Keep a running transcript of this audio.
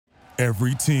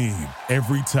Every team,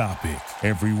 every topic,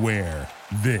 everywhere.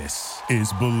 This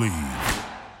is Believe.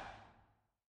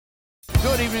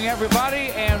 Good evening,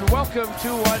 everybody, and welcome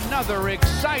to another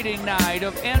exciting night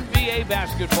of NBA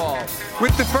basketball.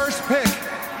 With the first pick,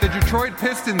 the Detroit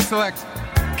Pistons select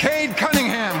Cade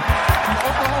Cunningham from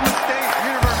Oklahoma State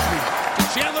University.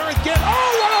 Chandler again. Oh,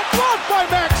 what a block by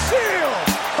Maxfield!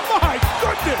 My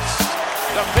goodness!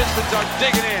 The Pistons are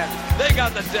digging in. They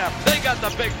got the depth. They got the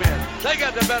big men. They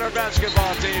got the better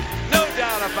basketball team. No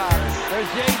doubt about it. There's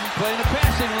Jaden playing the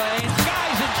passing lane.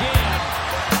 Skies a jam.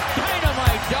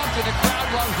 Dynamite dunk, and the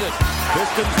crowd loves it.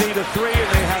 Pistons need a three, and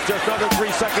they have just under 3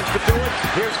 seconds to do it.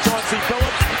 Here's Chauncey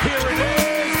Billups. Here it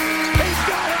is. He's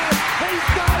got it. He's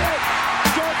got it.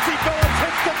 Chauncey Billups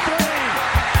hits the three.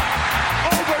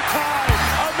 Overtime.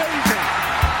 Amazing.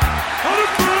 Out of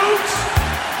bounds,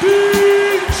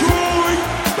 Detroit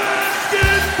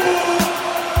basketball.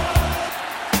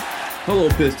 Hello,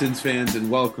 Pistons fans, and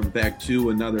welcome back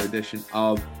to another edition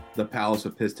of the Palace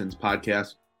of Pistons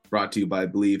Podcast, brought to you by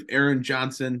Believe. Aaron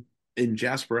Johnson and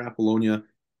Jasper, Apollonia,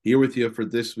 here with you for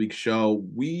this week's show.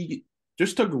 We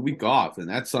just took a week off, and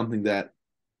that's something that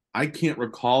I can't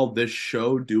recall this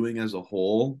show doing as a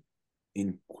whole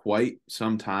in quite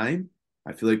some time.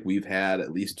 I feel like we've had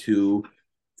at least two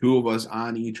of us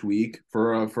on each week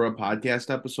for a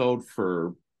podcast episode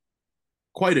for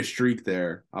quite a streak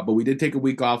there. But we did take a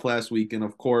week off last week, and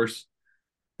of course,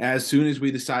 as soon as we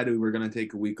decided we were going to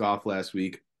take a week off last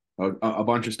week, a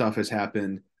bunch of stuff has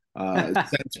happened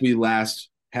since we last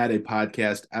had a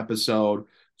podcast episode.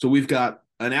 So we've got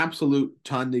an absolute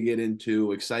ton to get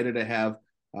into. Excited to have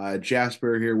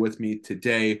Jasper here with me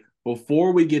today.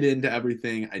 Before we get into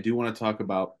everything, I do want to talk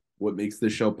about what makes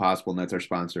this show possible, and that's our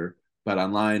sponsor,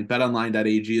 BetOnline.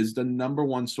 BetOnline.ag is the number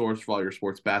one source for all your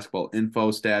sports basketball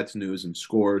info, stats, news, and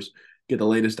scores. Get the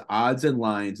latest odds and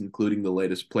lines, including the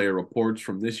latest player reports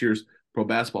from this year's pro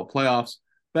basketball playoffs.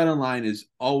 BetOnline is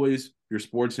always your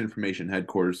sports information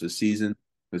headquarters this season,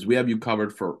 because we have you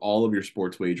covered for all of your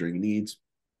sports wagering needs.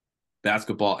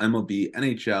 Basketball, MLB,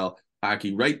 NHL,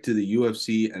 hockey, right to the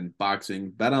UFC and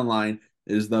boxing. BetOnline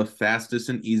is the fastest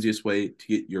and easiest way to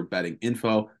get your betting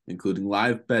info, including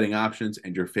live betting options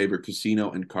and your favorite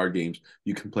casino and card games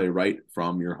you can play right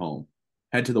from your home.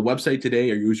 Head to the website today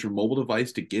or use your mobile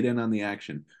device to get in on the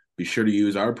action. Be sure to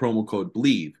use our promo code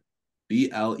BLEAV,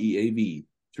 BLEAV,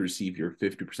 to receive your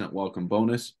 50% welcome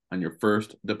bonus on your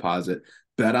first deposit.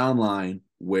 Bet online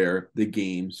where the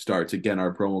game starts. Again,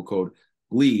 our promo code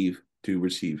BLEAV to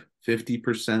receive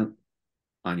 50%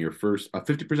 on your first, a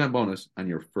 50% bonus on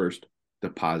your first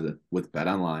deposit with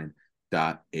betonline.ag.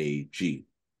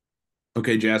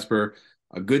 Okay, Jasper,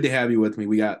 good to have you with me.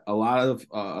 We got a lot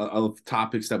of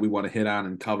topics that we want to hit on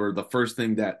and cover. The first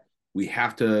thing that we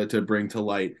have to bring to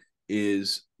light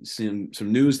is some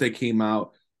news that came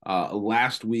out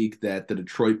last week that the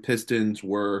Detroit Pistons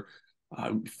were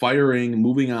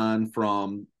moving on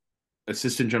from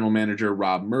assistant general manager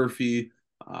Rob Murphy.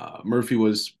 Murphy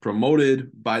was promoted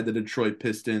by the Detroit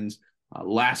Pistons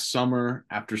last summer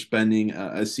after spending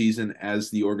a season as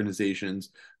the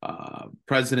organization's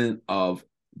president of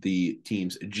the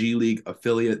team's G League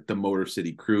affiliate, the Motor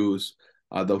City Cruise.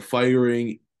 The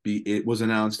firing, it was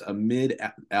announced amid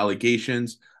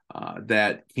allegations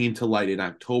that came to light in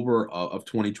October of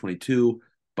 2022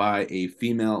 by a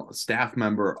female staff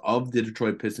member of the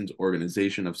Detroit Pistons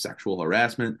organization of sexual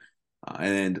harassment.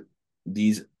 And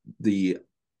the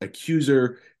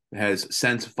accuser has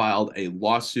since filed a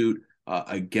lawsuit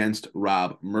against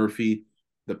Rob Murphy.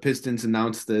 The Pistons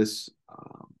announced this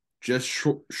just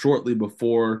shortly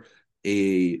before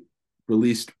a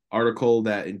released article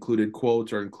that included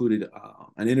quotes or included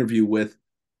an interview with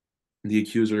the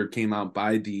accuser came out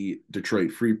by the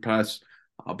Detroit Free Press.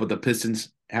 But the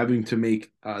Pistons having to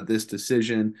make this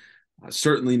decision,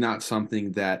 certainly not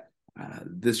something that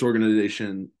this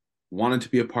organization wanted to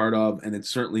be a part of, and it's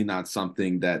certainly not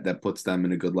something that puts them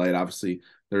in a good light. Obviously,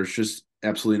 there's just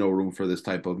absolutely no room for this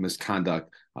type of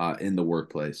misconduct in the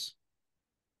workplace.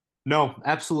 No,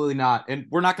 absolutely not. And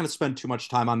we're not going to spend too much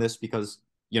time on this because,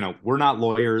 we're not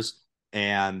lawyers,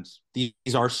 and these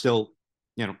are still,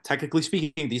 technically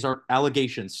speaking, these are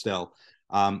allegations still.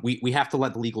 We have to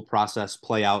let the legal process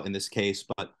play out in this case,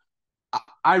 but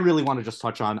I really want to just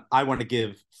touch on, I want to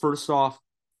give, first off,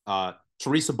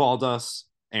 Teresa Baldas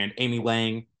and Amy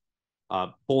Lang,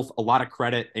 both a lot of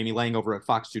credit. Amy Lang over at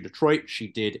Fox 2 Detroit, she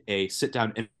did a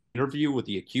sit-down interview with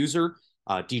the accuser,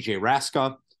 DJ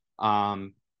Raska.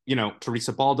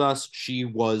 Teresa Baldas, she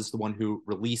was the one who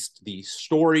released the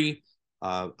story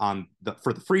for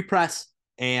the Free Press,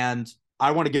 and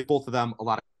I want to give both of them a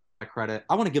lot of credit.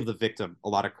 I want to give the victim a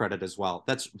lot of credit as well.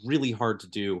 That's really hard to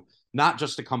do not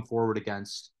just to come forward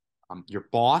against your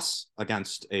boss,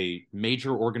 against a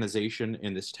major organization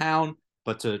in this town,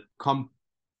 but to come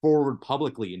forward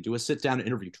publicly and do a sit-down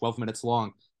interview 12 minutes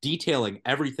long, detailing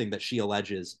everything that she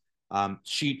alleges.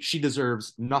 She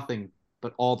deserves nothing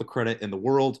but all the credit in the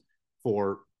world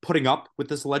for putting up with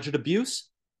this alleged abuse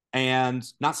and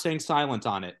not staying silent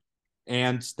on it.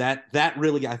 And that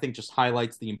really, I think, just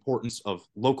highlights the importance of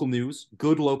local news,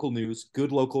 good local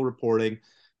reporting,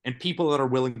 and people that are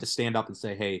willing to stand up and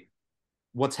say, hey,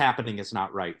 what's happening is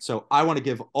not right. So I want to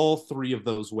give all three of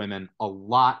those women a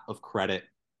lot of credit.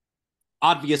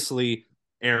 Obviously,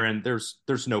 Aaron,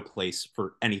 there's no place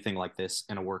for anything like this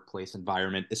in a workplace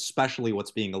environment, especially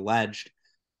what's being alleged.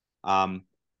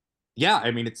 Yeah,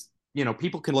 I mean, it's,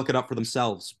 people can look it up for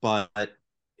themselves, but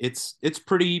it's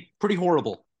pretty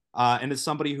horrible. And as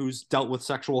somebody who's dealt with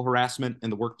sexual harassment in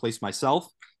the workplace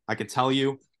myself, I can tell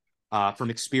you from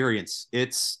experience,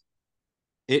 it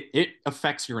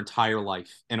affects your entire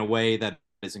life in a way that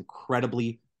is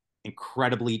incredibly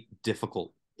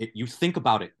difficult. You think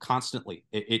about it constantly.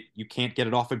 You can't get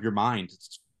it off of your mind.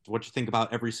 It's what you think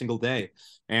about every single day.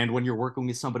 And when you're working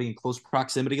with somebody in close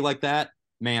proximity like that,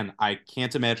 man, I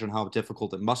can't imagine how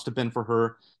difficult it must have been for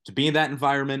her to be in that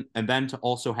environment, and then to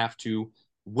also have to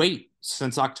wait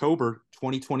since October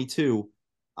 2022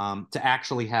 to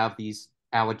actually have these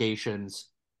allegations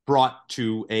brought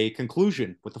to a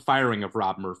conclusion with the firing of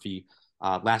Rob Murphy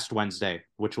last Wednesday,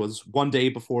 which was one day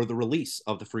before the release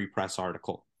of the Free Press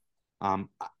article. I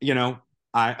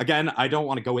don't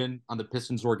want to go in on the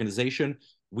Pistons organization.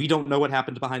 We don't know what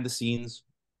happened behind the scenes.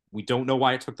 We don't know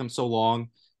why it took them so long.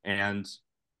 And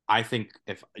I think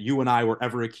if you and I were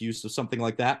ever accused of something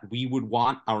like that, we would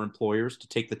want our employers to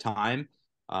take the time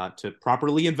to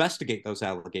properly investigate those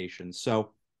allegations.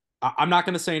 So I'm not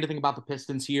going to say anything about the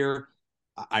Pistons here.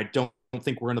 I don't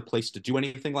think we're in a place to do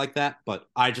anything like that, but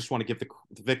I just want to give the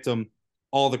victim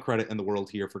all the credit in the world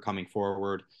here for coming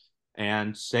forward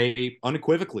and say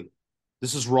unequivocally,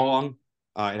 this is wrong.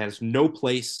 It has no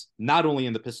place, not only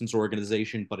in the Pistons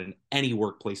organization, but in any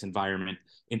workplace environment,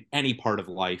 in any part of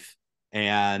life.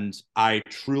 And I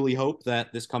truly hope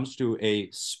that this comes to a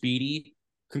speedy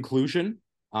conclusion,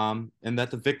 and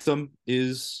that the victim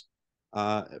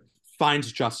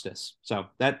finds justice. So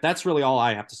that's really all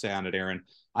I have to say on it, Aaron.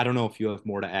 I don't know if you have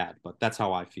more to add, but that's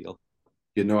how I feel.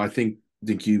 I think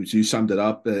you summed it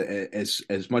up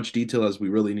as much detail as we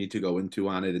really need to go into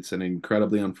on it. It's an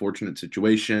incredibly unfortunate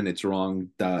situation. It's wrong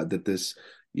that this,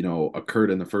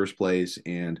 occurred in the first place.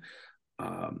 And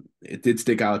it did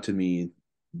stick out to me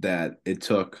that it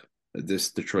took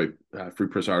this Detroit Free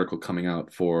Press article coming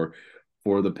out for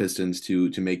the Pistons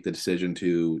to make the decision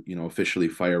to, officially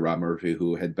fire Rob Murphy,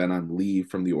 who had been on leave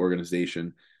from the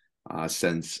organization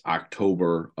since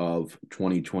October of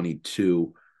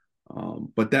 2022.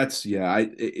 But that's, I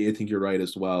think you're right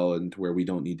as well, and where we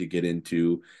don't need to get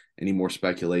into any more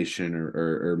speculation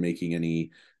or making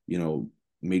any,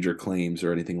 major claims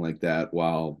or anything like that,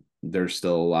 while there's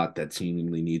still a lot that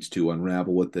seemingly needs to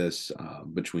unravel with this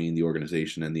between the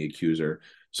organization and the accuser.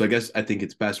 So I think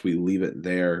it's best we leave it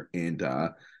there, and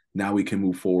now we can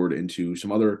move forward into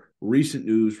some other recent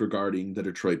news regarding the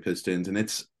Detroit Pistons, and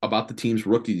it's about the team's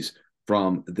rookies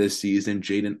from this season,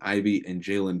 Jaden, Ivey, and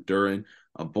Jalen Duren.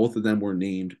 Both of them were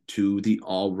named to the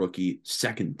all-rookie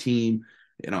second team.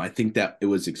 I think that it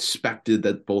was expected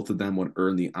that both of them would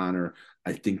earn the honor.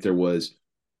 I think there was,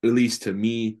 at least to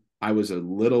me, I was a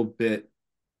little bit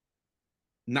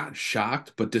not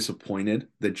shocked, but disappointed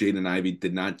that Jaden Ivey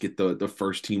did not get the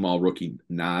first team all-rookie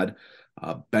nod.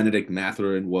 Benedict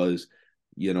Mathurin was,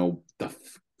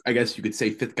 I guess you could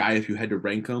say fifth guy if you had to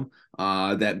rank him,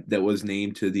 that was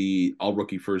named to the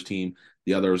all-rookie first team.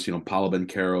 The others, Paolo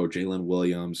Banchero, Jalen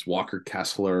Williams, Walker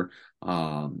Kessler.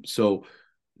 So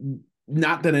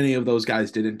not that any of those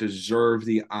guys didn't deserve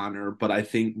the honor, but I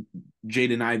think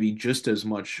Jaden Ivey just as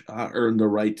much earned the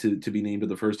right to be named to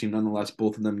the first team. Nonetheless,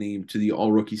 both of them named to the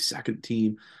all-rookie second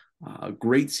team.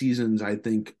 Great seasons, I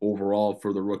think, overall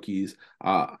for the rookies.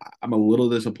 I'm a little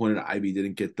disappointed Ivey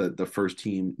didn't get the first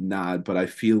team nod, but I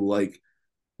feel like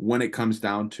when it comes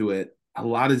down to it, a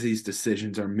lot of these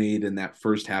decisions are made in that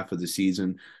first half of the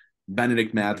season.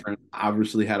 Benedict Mathurin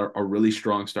obviously had a really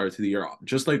strong start to the year,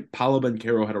 just like Paolo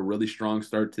Banchero had a really strong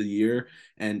start to the year.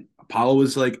 And Paolo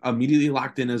was immediately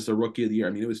locked in as the rookie of the year.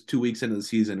 I mean, it was 2 weeks into the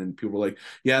season and people were like,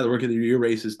 yeah, the rookie of the year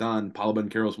race is done. Paolo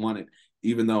Banchero's won it,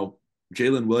 even though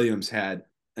Jalen Williams had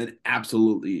an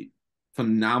absolutely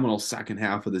phenomenal second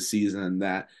half of the season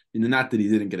that, not that he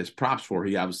didn't get his props for,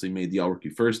 he obviously made the all-rookie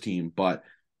first team, but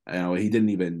he didn't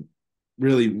even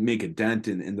really make a dent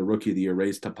in the rookie of the year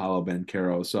race to Paolo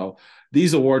Banchero. So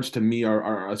these awards to me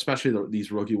are especially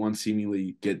these rookie ones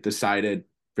seemingly get decided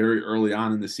very early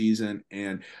on in the season.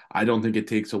 And I don't think it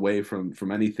takes away from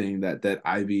anything that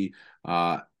Ivey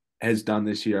has done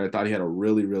this year. I thought he had a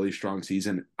really, really strong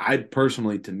season.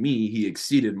 To me, he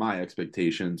exceeded my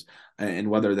expectations, and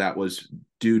whether that was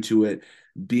due to it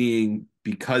being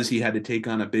because he had to take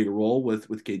on a big role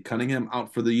with Cade Cunningham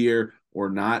out for the year or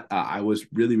not, I was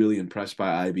really, really impressed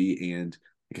by Ivey. And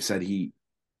like I said, he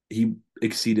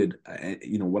exceeded,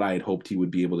 what I had hoped he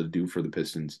would be able to do for the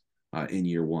Pistons in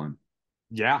year one.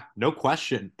 Yeah, no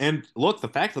question. And look, the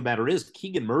fact of the matter is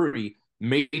Keegan Murray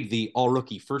made the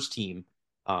all-rookie first team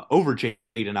over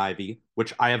Jaden Ivey,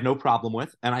 which I have no problem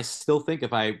with. And I still think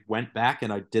if I went back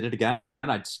and I did it again,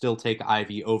 I'd still take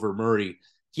Ivey over Murray.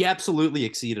 He absolutely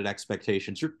exceeded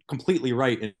expectations. You're completely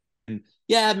right. And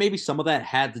yeah, maybe some of that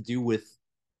had to do with,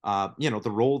 the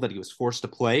role that he was forced to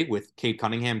play with Cade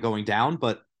Cunningham going down.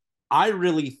 But I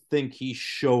really think he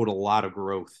showed a lot of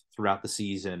growth throughout the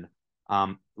season,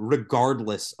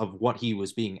 regardless of what he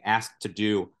was being asked to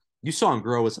do. You saw him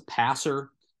grow as a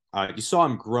passer. You saw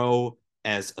him grow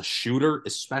as a shooter,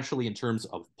 especially in terms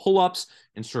of pull-ups,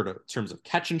 in terms of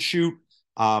catch and shoot.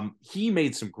 He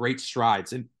made some great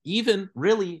strides, and even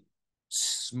really,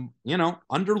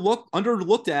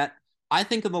 underlooked at. I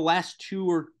think in the last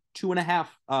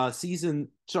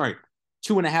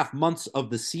 2.5 months of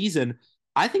the season,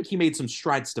 I think he made some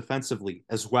strides defensively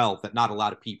as well that not a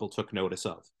lot of people took notice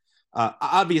of.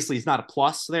 Obviously, he's not a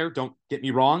plus there, don't get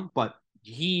me wrong, but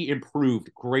he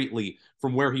improved greatly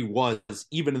from where he was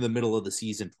even in the middle of the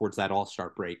season towards that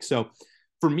All-Star break. So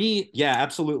for me, yeah,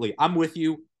 absolutely. I'm with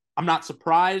you. I'm not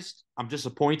surprised. I'm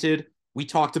disappointed. We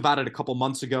talked about it a couple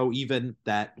months ago, even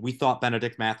that we thought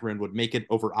Bennedict Mathurin would make it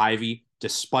over Ivey,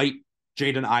 despite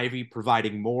Jaden Ivey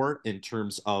providing more in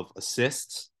terms of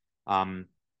assists. In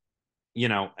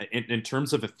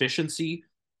terms of efficiency,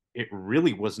 it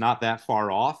really was not that far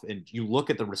off. And you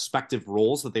look at the respective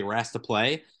roles that they were asked to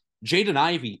play. Jaden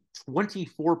Ivey,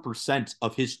 24%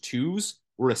 of his twos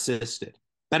were assisted.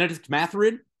 Bennedict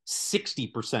Mathurin,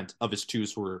 60% of his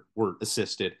twos were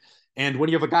assisted. And when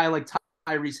you have a guy like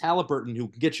Tyrese Halliburton who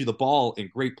can get you the ball in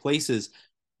great places,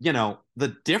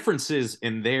 the differences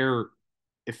in their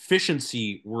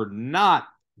efficiency were not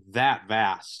that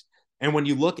vast. And when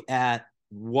you look at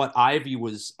what Ivey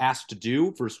was asked to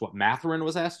do versus what Mathurin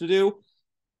was asked to do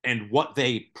and what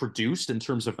they produced in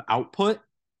terms of output,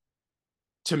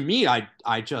 to me, I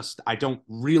don't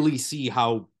really see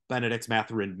how Bennedict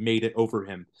Mathurin made it over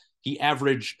him. He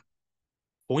averaged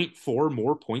 0.4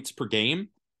 more points per game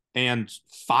and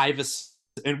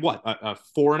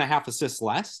 4.5 assists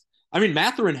less. I mean,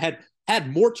 Mathurin had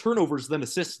more turnovers than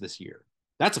assists this year.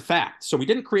 That's a fact. So he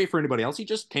didn't create for anybody else. He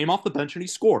just came off the bench and he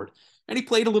scored. And he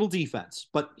played a little defense,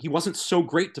 but he wasn't so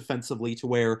great defensively to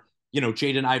where,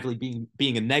 Jaden Ivey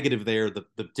being a negative there, the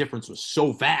difference was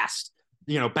so vast.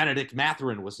 Bennedict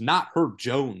Mathurin was not Herb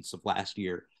Jones of last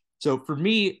year. So for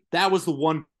me, that was the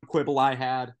one quibble I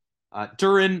had.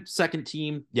 Duren, second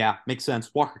team, yeah, makes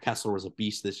sense. Walker Kessler was a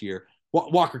beast this year.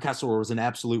 Walker Kessler was an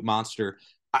absolute monster.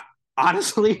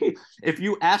 Honestly, if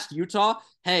you asked Utah,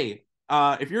 hey,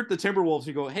 if you're at the Timberwolves,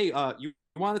 you go, hey, you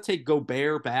want to take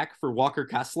Gobert back for Walker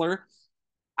Kessler?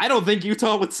 I don't think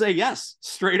Utah would say yes,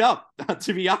 straight up,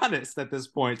 to be honest, at this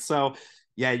point. So,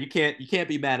 yeah, you can't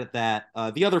be mad at that.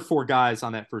 The other four guys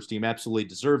on that first team absolutely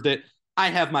deserved it. I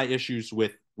have my issues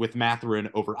with Mathurin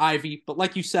over Ivey, but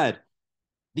like you said,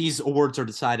 these awards are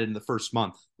decided in the first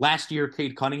month. Last year,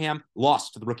 Cade Cunningham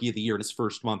lost to the Rookie of the Year in his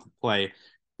first month of play.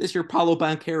 This year, Paolo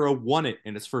Banchero won it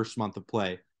in his first month of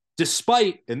play.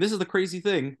 Despite, and this is the crazy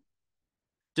thing,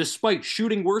 despite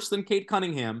shooting worse than Cade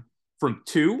Cunningham from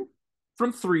 2,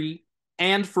 from 3,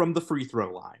 and from the free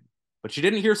throw line. But you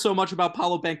didn't hear so much about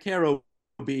Paolo Banchero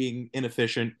being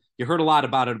inefficient. You heard a lot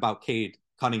about it about Cade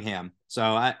Cunningham. So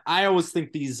I always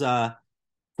think these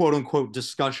quote-unquote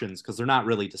discussions, because they're not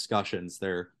really discussions,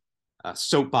 they're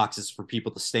soapboxes for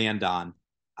people to stand on.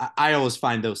 I always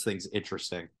find those things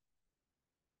interesting.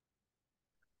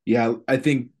 Yeah, I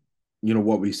think,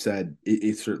 what we said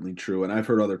is certainly true. And I've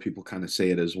heard other people kind of say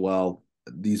it as well.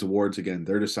 These awards, again,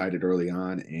 they're decided early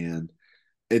on. And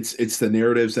it's the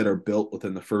narratives that are built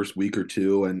within the first week or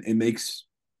two. And it makes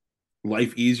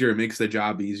life easier. It makes the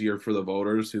job easier for the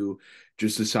voters who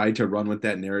just decide to run with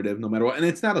that narrative no matter what. And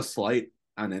it's not a slight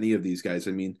on any of these guys.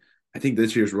 I mean, I think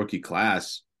this year's rookie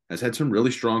class has had some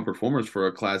really strong performers for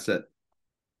a class that,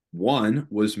 one,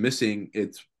 was missing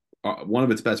one of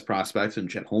its best prospects in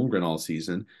Chet Holmgren all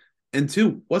season, and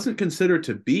two, wasn't considered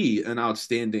to be an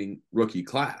outstanding rookie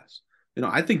class.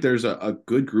 I think there's a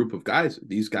good group of guys.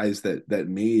 These guys that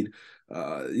made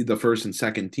the first and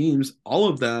second teams, all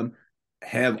of them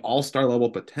have all-star level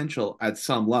potential at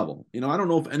some level. I don't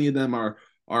know if any of them are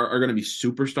going to be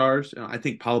superstars. I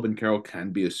think Paolo Banchero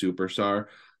can be a superstar.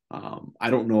 I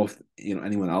don't know if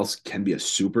anyone else can be a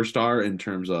superstar in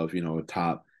terms of a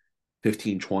top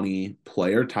 15, 20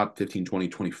 player, top 15, 20,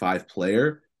 25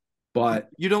 player. But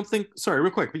you don't think, sorry,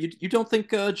 real quick, but you don't think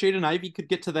Jaden Ivey could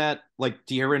get to that like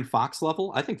De'Aaron Fox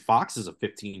level? I think Fox is a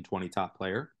 15, 20 top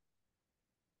player.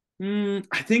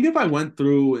 I think if I went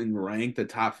through and ranked the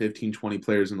top 15, 20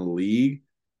 players in the league,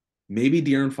 maybe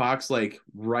De'Aaron Fox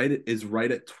right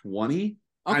at 20.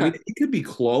 Okay. I mean, it could be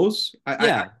close. I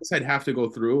guess I'd have to go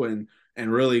through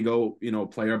and really go,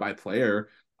 player by player.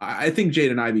 I think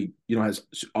Jaden Ivey, has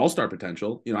all-star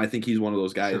potential. I think he's one of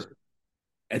those guys. Sure.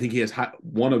 I think he has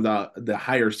one of the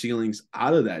higher ceilings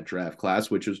out of that draft class,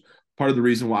 which is part of the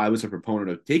reason why I was a proponent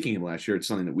of taking him last year. It's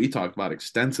something that we talked about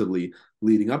extensively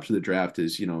leading up to the draft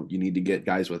is, you need to get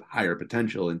guys with higher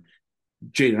potential. And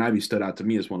Jaden Ivey stood out to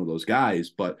me as one of those guys.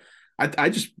 But I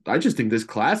just think this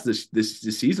class, this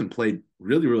season played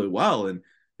really, really well. And,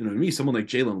 to me, someone like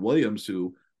Jalen Williams,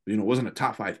 who, wasn't a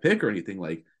top 5 pick or anything,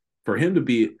 like for him to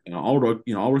be an all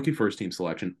rookie first team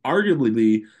selection, arguably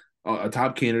be a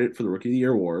top candidate for the Rookie of the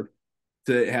Year award,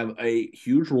 to have a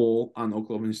huge role on the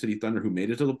Oklahoma City Thunder, who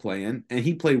made it to the play-in, and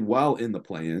he played well in the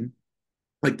play-in.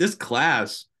 Like, this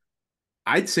class,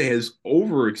 I'd say, has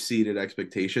over-exceeded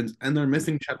expectations, and they're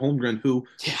missing Chet Holmgren, who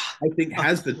I think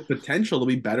has the potential to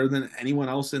be better than anyone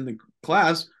else in the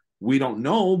class. We don't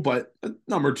know, but a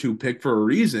number 2 pick for a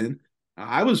reason.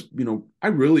 I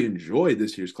really enjoyed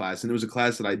this year's class, and it was a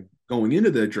class that going into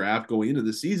the draft, going into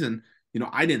the season,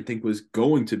 I didn't think was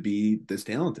going to be this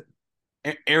talented.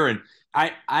 Aaron,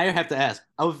 I have to ask,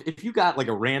 if you got like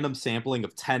a random sampling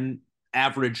of 10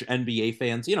 average NBA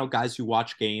fans, guys who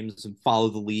watch games and follow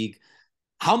the league,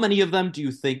 how many of them do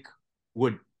you think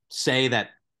would say that,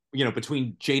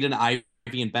 between Jaden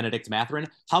Ivey and Benedict Mathurin,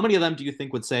 how many of them do you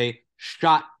think would say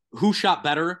who shot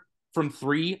better from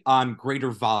 3 on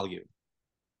greater volume?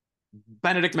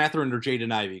 Benedict Mathurin or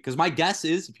Jaden Ivey? Because my guess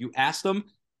is if you asked them,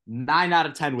 9 out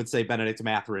of 10 would say Benedict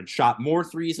Mathurin shot more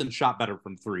threes and shot better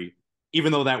from 3,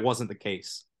 even though that wasn't the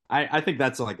case. I think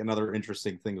that's like another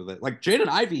interesting thing with it. Like Jaden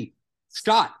Ivey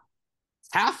shot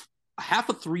half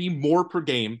a 3 more per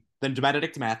game than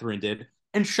Benedict Mathurin did,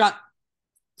 and shot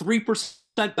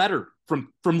 3% better from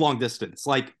long distance.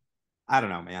 Like, I don't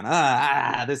know, man.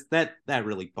 That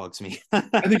really bugs me.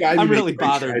 I think I'm really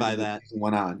bothered by that.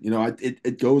 Went on.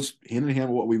 It goes hand in hand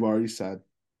with what we've already said.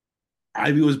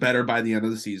 Ivey was better by the end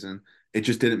of the season. It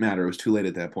just didn't matter. It was too late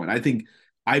at that point. I think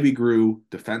Ivey grew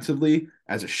defensively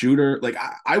as a shooter. Like,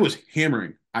 I was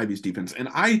hammering Ivey's defense, and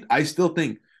I still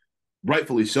think,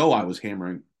 rightfully so, I was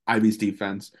hammering Ivey's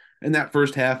defense in that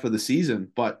first half of the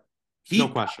season, but he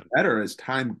got better as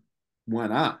time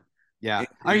went on. Yeah.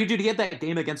 Dude, he had that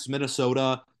game against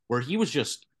Minnesota where he was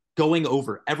just going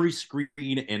over every screen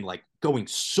and like going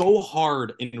so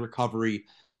hard in recovery.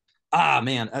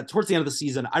 Man, towards the end of the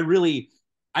season,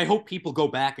 I hope people go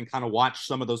back and kind of watch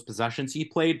some of those possessions he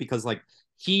played, because like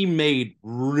he made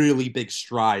really big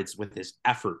strides with his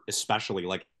effort, especially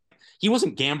like he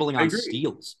wasn't gambling on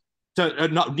steals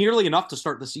not nearly enough to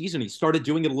start the season. He started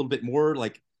doing it a little bit more,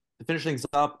 like to finish things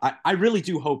up. I really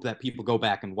do hope that people go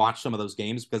back and watch some of those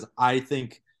games, because I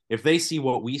think if they see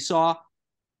what we saw,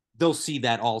 they'll see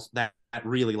that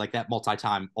really like that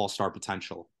multi-time all-star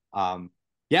potential.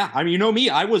 Yeah, I mean, me,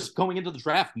 I was going into the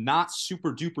draft not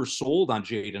super duper sold on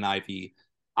Jaden Ivey.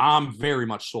 I'm very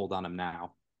much sold on him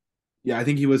now. Yeah, I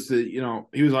think he was he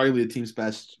was arguably the team's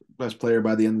best player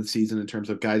by the end of the season in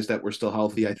terms of guys that were still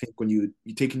healthy. I think when you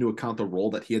take into account the role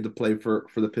that he had to play for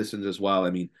the Pistons as well. I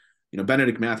mean,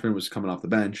 Benedict Mathurin was coming off the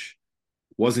bench,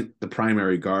 wasn't the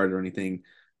primary guard or anything.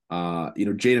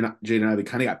 Jaden Ivey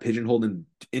kind of got pigeonholed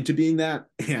into being that,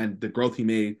 and the growth he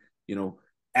made,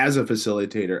 as a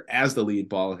facilitator, as the lead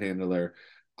ball handler.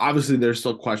 Obviously, there's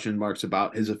still question marks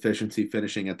about his efficiency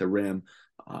finishing at the rim.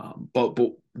 But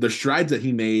the strides that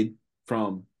he made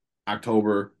from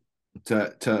October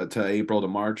to April to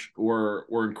March were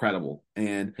incredible.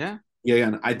 And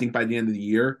and I think by the end of the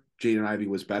year, Jaden Ivey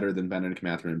was better than Benedict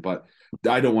Mathurin. But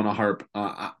I don't want to harp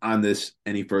on this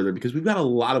any further, because we've got a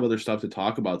lot of other stuff to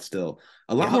talk about still.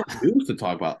 A lot more news to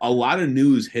talk about. A lot of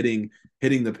news hitting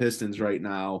the Pistons right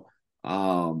now.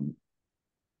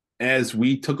 As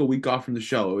we took a week off from the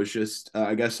show, it was just,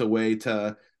 I guess, a way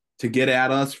to get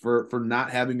at us for not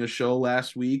having a show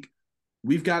last week.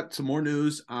 We've got some more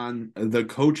news on the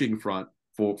coaching front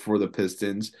for the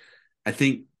Pistons. I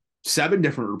think 7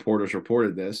 different reporters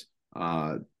reported this.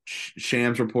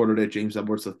 Shams reported it. James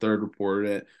Edwards III reported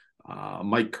it.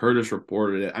 Mike Curtis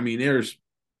reported it. I mean, there's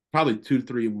probably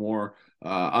 2-3 more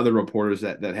other reporters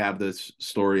that have this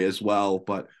story as well.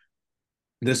 But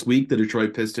this week, the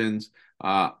Detroit Pistons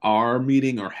are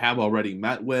meeting or have already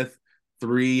met with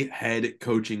 3 head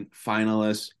coaching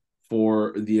finalists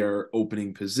for their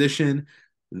opening position.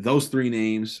 Those 3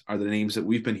 names are the names that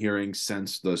we've been hearing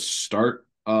since the start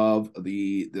of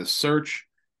the search.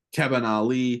 Kevin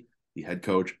Ollie, the head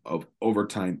coach of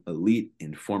Overtime Elite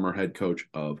and former head coach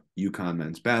of UConn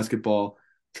men's basketball.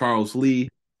 Charles Lee,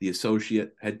 the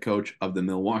associate head coach of the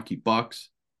Milwaukee Bucks.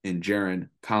 And Jarron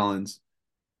Collins,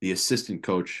 the assistant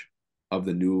coach of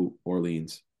the New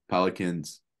Orleans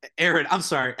Pelicans. Aaron, I'm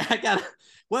sorry.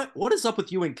 What is up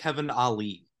with you and Kevin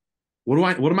Ollie?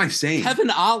 What am I saying? Kevin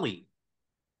Ollie.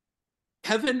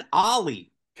 Kevin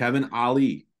Ollie. Kevin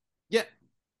Ollie. Yeah.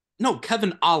 No,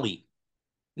 Kevin Ollie.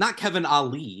 Not Kevin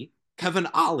Ali. Kevin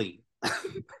Ollie.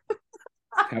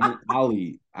 Kevin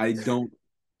Ollie. I don't.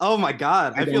 Oh my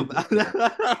God. I feel bad.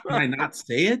 Can I not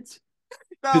say it?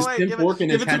 No, wait. Give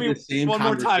it to me one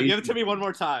more time. Give it to me one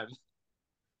more time.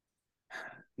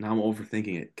 Now I'm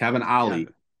overthinking it. Kevin Ollie.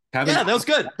 Kevin. Yeah, that was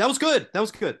good. That was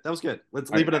good. Let's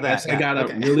leave it at that. I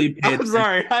gotta really pay I'm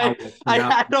sorry.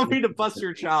 I don't mean to bust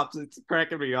your chops. It's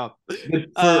cracking me up.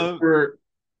 For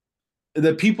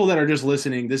the people that are just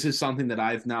listening, this is something that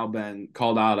I've now been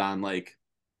called out on like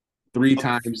 3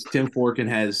 times. Tim Forkin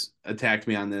has attacked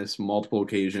me on this multiple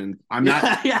occasions. I'm not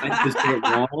trying to say it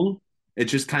wrong.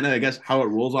 It's just kind of, I guess, how it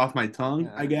rolls off my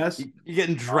tongue, I guess. You're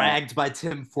getting dragged by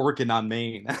Tim Forkin on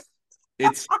Maine.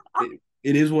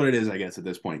 It is what it is, I guess, at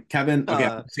this point. Kevin,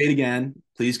 okay, say it again.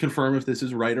 Please confirm if this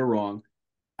is right or wrong.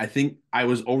 I think I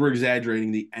was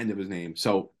over-exaggerating the end of his name.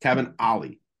 So, Kevin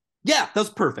Ollie. Yeah, that's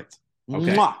perfect.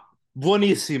 Okay. Mwah.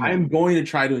 Buonissimo. I am going to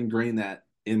try to ingrain that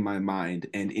in my mind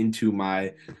and into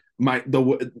my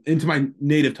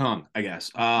native tongue, I guess.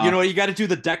 You got to do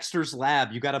the Dexter's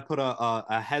Lab. You got to put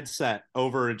a headset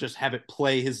over and just have it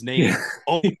play his name.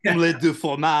 Omelette du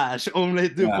fromage.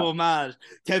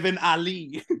 Kevin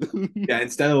Ali. Yeah,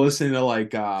 instead of listening to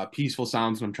like peaceful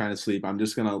sounds when I'm trying to sleep, I'm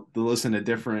just gonna listen to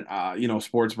different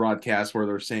sports broadcasts where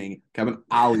they're saying Kevin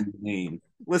Ollie's name.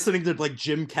 Listening to like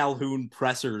Jim Calhoun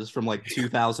pressers from like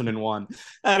 2001.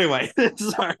 Anyway,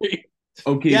 sorry.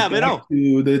 Okay, yeah, back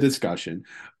to the discussion.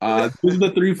 These are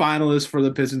the 3 finalists for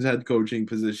the Pistons head coaching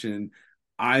position.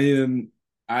 I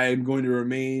am going to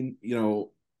remain,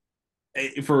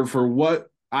 for what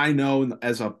I know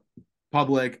as a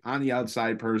public, on the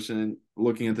outside person,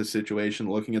 looking at the situation,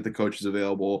 looking at the coaches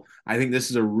available. I think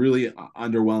this is a really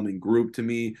underwhelming group to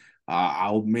me.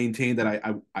 I'll maintain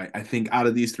that I think out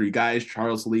of these 3 guys,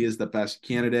 Charles Lee is the best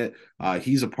candidate.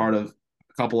 He's a part of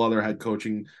a couple other head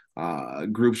coaching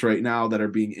groups right now that are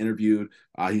being interviewed.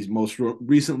 He's most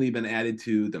recently been added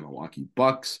to the Milwaukee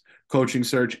Bucks coaching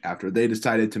search after they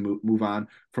decided to move on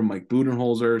from Mike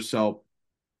Budenholzer. So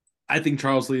I think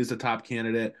Charles Lee is the top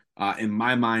candidate. In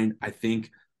my mind, I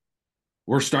think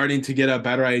we're starting to get a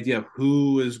better idea of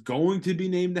who is going to be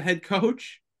named the head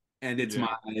coach, and it's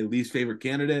my least favorite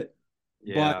candidate.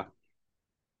 Yeah. But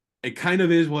it kind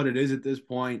of is what it is at this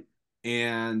point,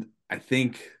 and I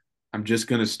think I'm just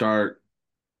going to start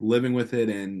living with it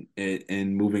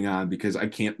and moving on because I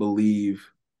can't believe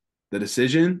the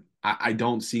decision. I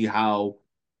don't see how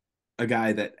a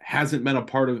guy that hasn't been a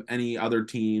part of any other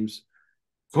teams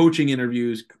coaching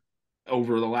interviews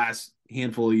over the last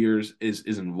handful of years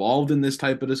is involved in this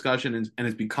type of discussion and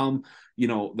has become,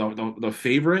 the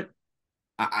favorite.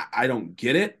 I don't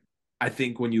get it. I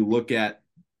think when you look at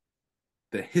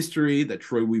the history that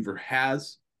Troy Weaver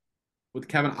has with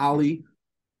Kevin Ollie,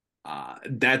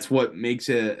 that's what makes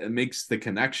the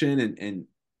connection. And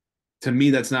to me,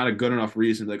 that's not a good enough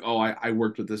reason. Like, oh, I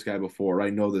worked with this guy before.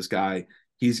 I know this guy.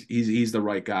 He's the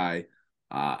right guy.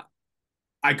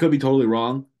 I could be totally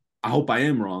wrong. I hope I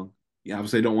am wrong. Yeah,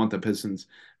 obviously I don't want the Pistons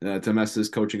to mess this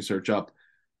coaching search up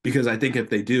because I think if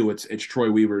they do, it's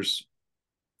Troy Weaver's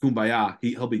kumbaya.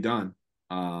 He'll be done.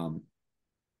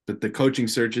 But the coaching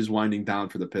search is winding down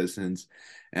for the Pistons,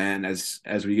 and as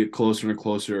we get closer and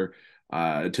closer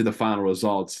to the final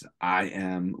results, I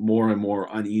am more and more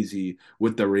uneasy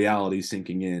with the reality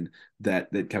sinking in that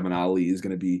Kevin Ollie is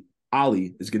going to be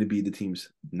the team's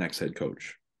next head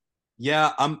coach.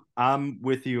 Yeah, I'm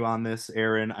with you on this,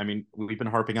 Aaron. I mean, we've been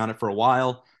harping on it for a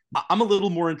while. I'm a little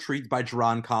more intrigued by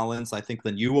Jarron Collins, I think,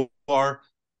 than you are.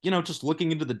 Just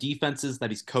looking into the defenses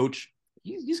that he's coached,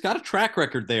 he's got a track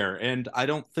record there. And I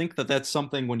don't think that that's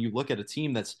something when you look at a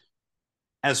team that's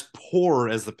as poor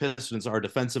as the Pistons are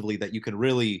defensively that you can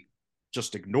really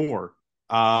just ignore.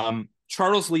 Jarron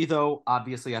Charles Lee, though,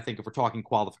 obviously, I think if we're talking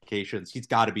qualifications, he's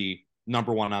got to be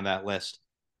number one on that list.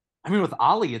 I mean, with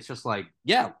Ollie, it's just like,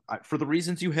 yeah, for the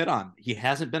reasons you hit on, he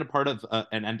hasn't been a part of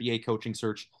an NBA coaching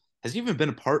search, hasn't even been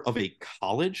a part of a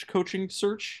college coaching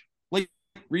search like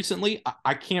recently.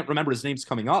 I can't remember his name's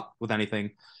coming up with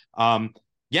anything.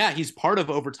 Yeah, he's part of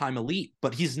Overtime Elite,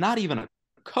 but he's not even a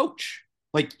coach.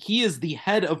 Like, he is the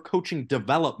head of coaching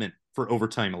development for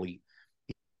Overtime Elite.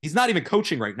 He's not even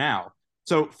coaching right now.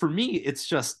 So for me, it's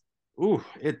just,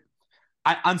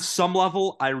 on some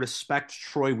level, I respect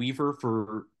Troy Weaver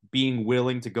for being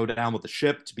willing to go down with the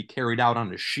ship, to be carried out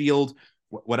on a shield,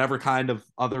 whatever kind of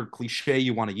other cliche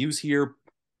you want to use here.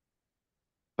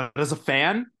 But as a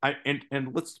fan, and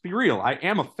let's be real, I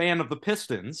am a fan of the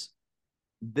Pistons.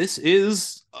 This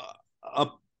is a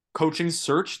coaching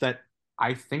search that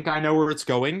I think I know where it's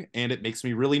going, and it makes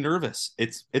me really nervous.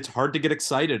 It's hard to get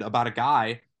excited about a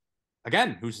guy,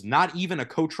 again, who's not even a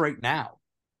coach right now.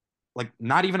 Like,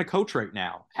 not even a coach right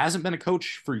now. Hasn't been a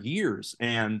coach for years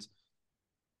and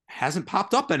hasn't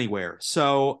popped up anywhere.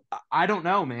 So I don't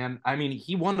know, man. I mean,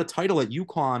 he won the title at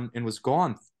UConn and was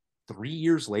gone 3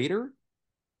 years later.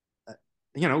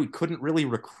 He couldn't really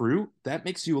recruit. That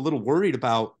makes you a little worried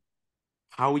about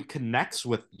how he connects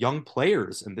with young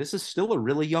players. And this is still a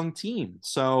really young team.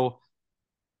 So,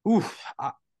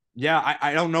 I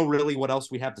don't know really what else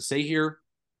we have to say here.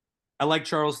 I like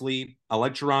Charles Lee. I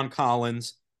like Jarron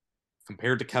Collins.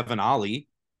 Compared to Kevin Ollie,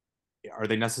 are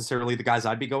they necessarily the guys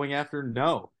I'd be going after?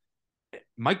 No.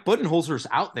 Mike Budenholzer's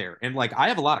out there. And I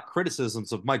have a lot of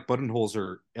criticisms of Mike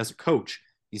Budenholzer as a coach.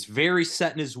 He's very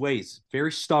set in his ways,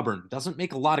 very stubborn, doesn't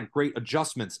make a lot of great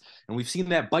adjustments. And we've seen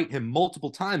that bite him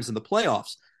multiple times in the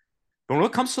playoffs. But when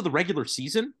it comes to the regular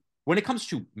season, when it comes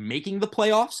to making the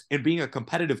playoffs and being a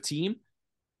competitive team,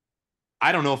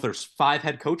 I don't know if there's 5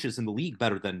 head coaches in the league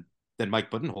better than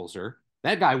Mike Budenholzer.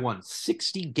 That guy won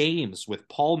 60 games with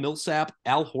Paul Millsap,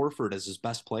 Al Horford as his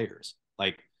best players.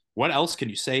 What else can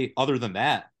you say other than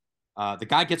that? The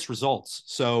guy gets results.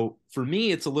 So for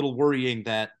me, it's a little worrying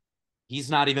that he's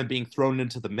not even being thrown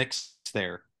into the mix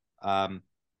there. But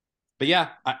yeah,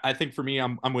 I think for me,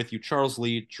 I'm with you. Charles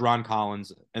Lee, Jarron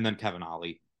Collins, and then Kevin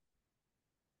Ollie.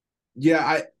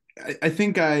 Yeah, I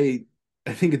think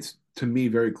it's, to me,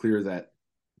 very clear that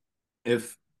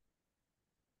if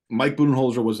Mike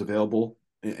Budenholzer was available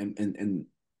and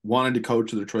wanted to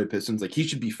coach the Detroit Pistons, he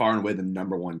should be far and away the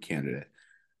number one candidate.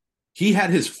 He had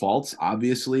his faults,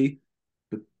 obviously,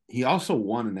 but he also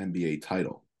won an NBA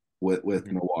title with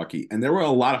Milwaukee. And there were a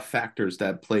lot of factors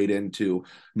that played into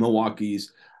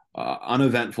Milwaukee's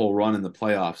uneventful run in the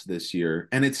playoffs this year.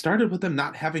 And it started with them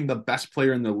not having the best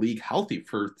player in the league healthy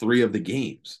for 3 of the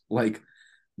games.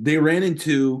 They ran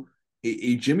into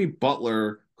a Jimmy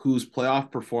Butler whose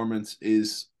playoff performance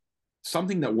is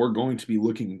something that we're going to be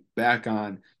looking back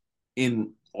on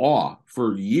in awe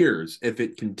for years if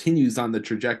it continues on the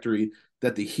trajectory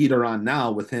that the Heat are on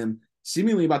now, with him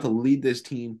seemingly about to lead this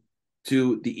team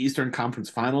to the Eastern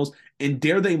Conference Finals. And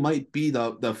dare they might be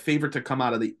the favorite to come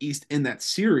out of the East in that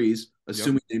series,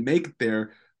 assuming they make it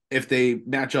there, if they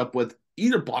match up with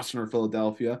either Boston or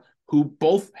Philadelphia, who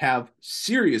both have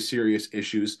serious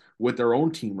issues with their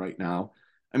own team right now.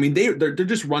 I mean, they're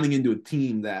just running into a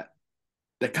team that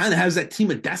kind of has that team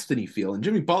of destiny feel. And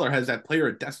Jimmy Butler has that player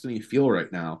of destiny feel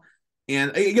right now.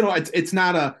 And, it's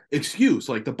not a excuse.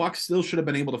 The Bucks still should have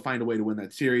been able to find a way to win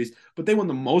that series, but they won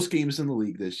the most games in the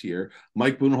league this year.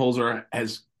 Mike Budenholzer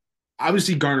has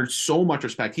obviously garnered so much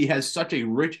respect. He has such a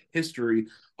rich history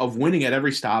of winning at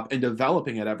every stop and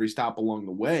developing at every stop along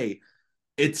the way.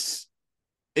 It's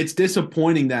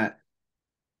disappointing that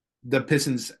the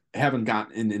Pistons haven't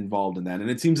gotten involved in that. And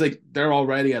it seems like they're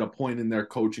already at a point in their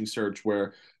coaching search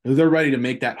where they're ready to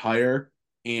make that hire.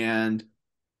 And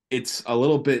it's a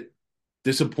little bit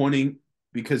disappointing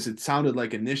because it sounded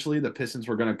like initially the Pistons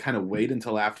were going to kind of wait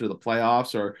until after the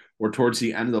playoffs or towards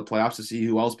the end of the playoffs to see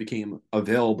who else became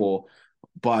available.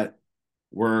 But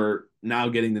we're now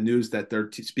getting the news that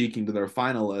they're speaking to their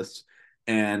finalists.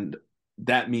 And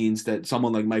that means that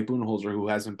someone like Mike Budenholzer, who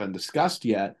hasn't been discussed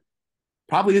yet,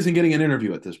 probably isn't getting an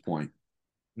interview at this point.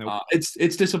 Nope.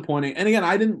 It's disappointing. And again,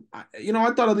 I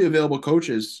thought of the available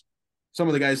coaches, some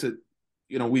of the guys that,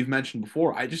 we've mentioned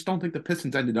before. I just don't think the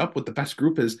Pistons ended up with the best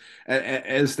group as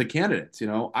the candidates.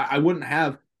 I wouldn't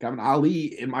have Kevin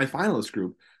Ollie in my finalist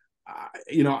group.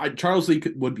 Charles Lee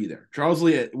would be there. Charles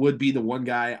Lee would be the one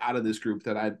guy out of this group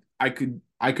that I could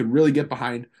really get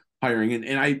behind hiring.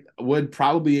 And I would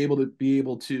probably be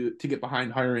able to get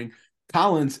behind hiring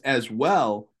Collins as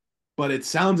well. But it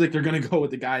sounds like they're going to go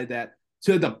with the guy that,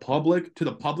 to the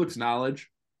public's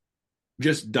knowledge,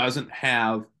 just doesn't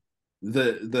have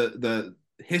the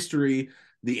history,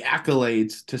 the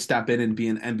accolades to step in and be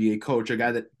an NBA coach, a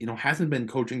guy that, hasn't been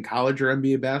coaching college or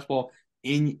NBA basketball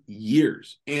in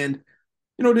years. And,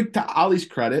 to Ollie's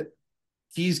credit,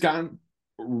 he's gotten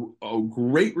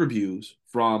great reviews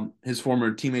from his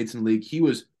former teammates in the league. He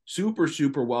was super,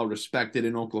 super well respected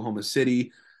in Oklahoma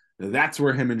City. That's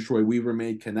where him and Troy Weaver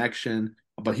made connection.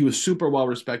 But he was super well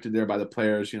respected there by the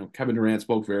players. Kevin Durant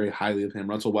spoke very highly of him.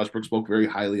 Russell Westbrook spoke very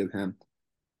highly of him.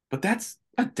 But that's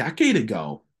a decade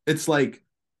ago. It's like,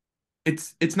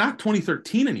 it's not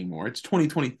 2013 anymore. It's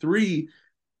 2023.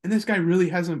 And this guy really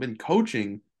hasn't been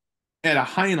coaching at a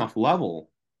high enough level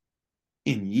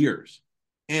in years.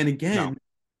 And again,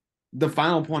 the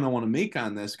final point I want to make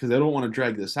on this, because I don't want to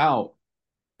drag this out,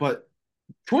 but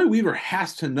Troy Weaver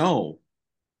has to know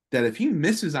that if he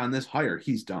misses on this hire,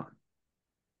 he's done.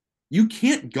 You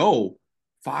can't go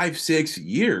 5-6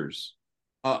 years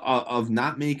of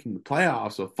not making the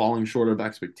playoffs, of falling short of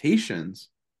expectations,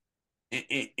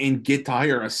 and get to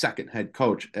hire a second head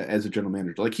coach as a general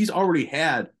manager. Like, he's already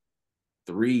had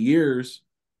 3 years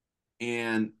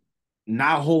and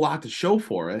not a whole lot to show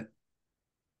for it.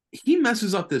 He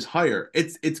messes up this hire,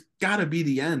 it's got to be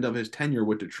the end of his tenure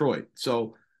with Detroit.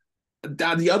 So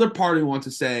the other part I want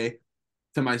to say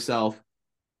to myself,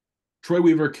 Troy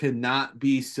Weaver cannot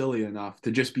be silly enough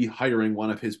to just be hiring one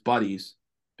of his buddies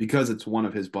because it's one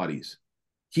of his buddies.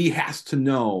 He has to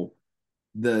know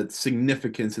the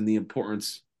significance and the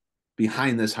importance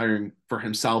behind this hiring for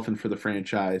himself and for the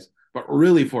franchise, but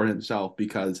really for himself,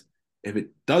 because if it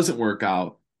doesn't work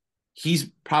out,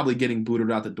 he's probably getting booted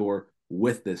out the door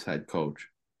with this head coach.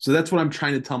 So that's what I'm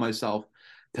trying to tell myself,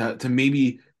 to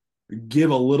maybe give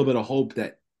a little bit of hope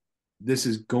that this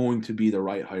is going to be the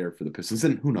right hire for the Pistons.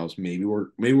 And who knows, maybe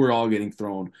we're all getting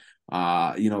thrown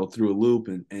through a loop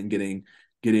and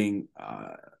getting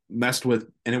messed with,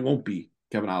 and it won't be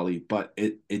Kevin Ollie, but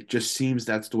it just seems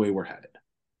that's the way we're headed.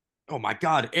 Oh my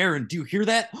God, Aaron, do you hear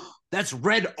that? That's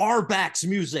Red Auerbach's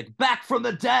music, back from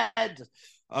the dead.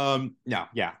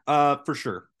 For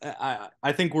sure.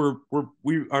 I think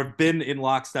we have been in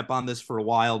lockstep on this for a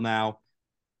while now.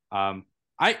 I'm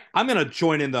going to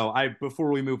join in though. Before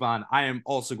we move on, I am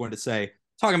also going to say,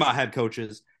 talking about head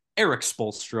coaches, Erik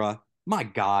Spoelstra, my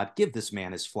God, give this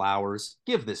man his flowers.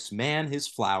 Give this man his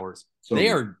flowers. So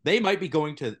they might be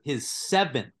going to his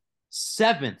seventh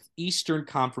Eastern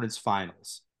Conference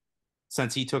Finals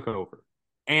since he took over.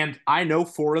 And I know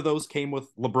 4 of those came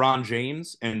with LeBron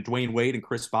James and Dwayne Wade and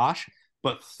Chris Bosh,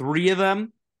 but 3 of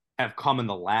them have come in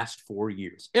the last 4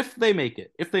 years. If they make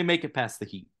it past the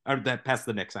Heat, or past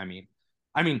the Knicks, I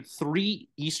mean, 3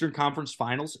 Eastern Conference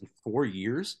Finals in 4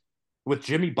 years with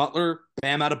Jimmy Butler,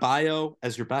 Bam Adebayo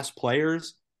as your best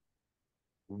players.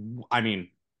 I mean,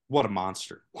 what a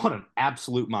monster. What an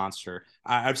absolute monster.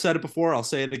 I've said it before. I'll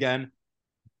say it again.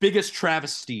 Biggest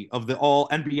travesty of the all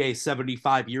NBA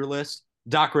 75-year list,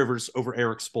 Doc Rivers over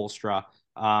Erik Spoelstra.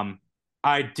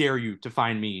 I dare you to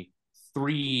find me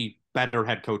 3 better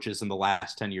head coaches in the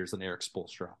last 10 years than Erik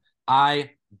Spoelstra.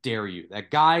 I dare you. That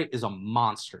guy is a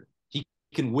monster. He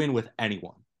can win with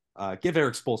anyone. Give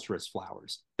Erik Spoelstra his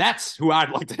flowers. That's who I'd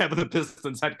like to have the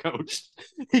Pistons head coach.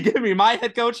 He gave me my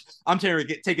head coach. I'm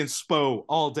taking Spo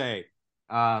all day.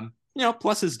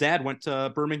 Plus his dad went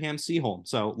to Birmingham Seaholm,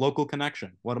 so local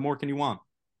connection. What more can you want?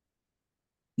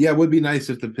 Yeah, it would be nice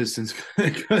if the Pistons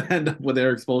could end up with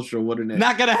Erik Spoelstra, wouldn't it?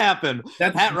 Not going to happen.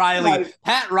 Pat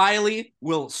Riley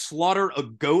will slaughter a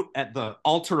goat at the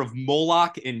altar of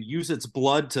Moloch and use its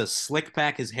blood to slick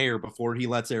back his hair before he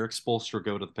lets Erik Spoelstra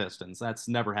go to the Pistons. That's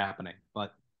never happening.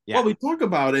 But yeah. Well, we talk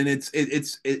about it, and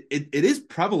it is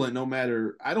prevalent. No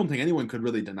matter, I don't think anyone could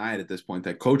really deny it at this point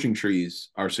that coaching trees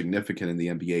are significant in the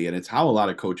NBA, and it's how a lot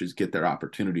of coaches get their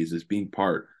opportunities, is being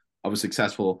part of a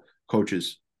successful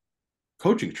coach's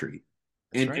coaching tree.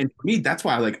 And for me, that's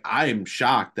why I am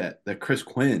shocked that Chris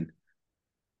Quinn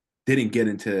didn't get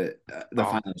into the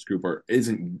finals group, or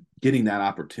isn't getting that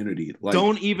opportunity.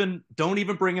 Don't even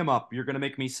bring him up. You're gonna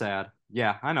make me sad.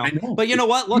 Yeah, I know. But you know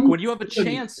what? Look, when you have a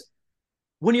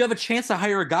chance to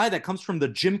hire a guy that comes from the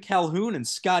Jim Calhoun and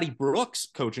Scotty Brooks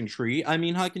coaching tree, I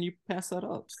mean, how can you pass that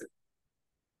up?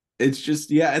 It's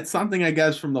just, it's something, I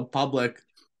guess, from the public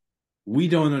we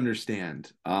don't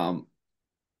understand.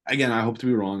 Again, I hope to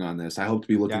be wrong on this. I hope to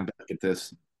be looking back at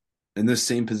this in this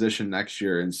same position next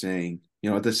year and saying,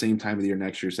 at the same time of the year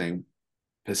next year, saying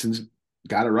Pistons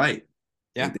got it right.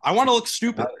 Yeah, I want to look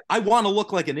stupid. I want to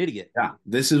look like an idiot. Yeah,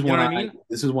 this is when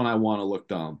I want to look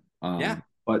dumb.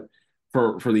 But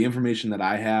for the information that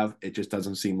I have, it just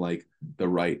doesn't seem like the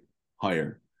right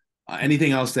hire.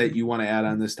 Anything else that you want to add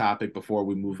on this topic before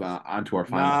we move on to our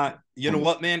final? You know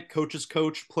what, man? Coaches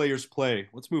coach, players play.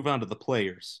 Let's move on to the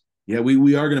players. Yeah,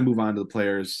 we are going to move on to the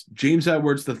players. James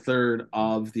Edwards III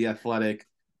of The Athletic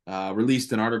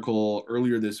released an article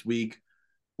earlier this week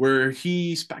where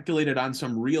he speculated on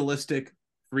some realistic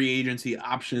free agency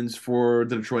options for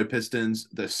the Detroit Pistons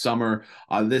this summer.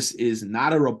 This is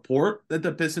not a report that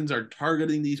the Pistons are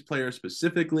targeting these players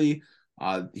specifically.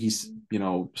 He's,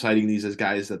 citing these as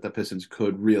guys that the Pistons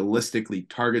could realistically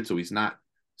target. So he's not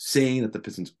saying that the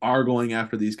Pistons are going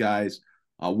after these guys.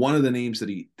 One of the names that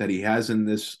he has in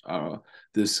this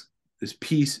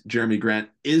piece, Jeremy Grant,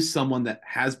 is someone that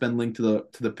has been linked to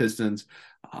the Pistons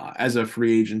as a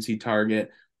free agency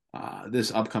target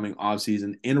this upcoming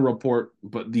offseason in a report.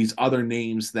 But these other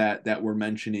names that we're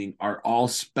mentioning are all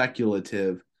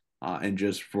speculative and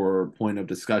just for point of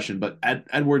discussion. But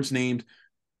Edwards named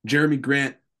Jeremy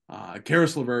Grant,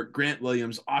 Karis LeVert, Grant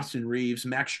Williams, Austin Reeves,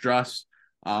 Max Struss,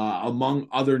 among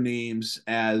other names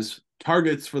as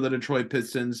targets for the Detroit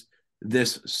Pistons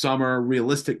this summer,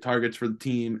 realistic targets for the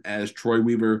team as Troy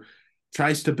Weaver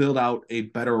tries to build out a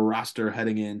better roster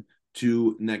heading in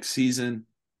to next season.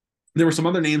 There were some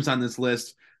other names on this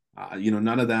list.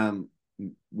 None of them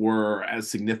were as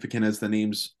significant as the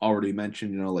names already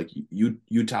mentioned, like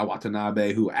Yuta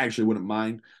Watanabe, who I actually wouldn't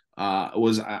mind,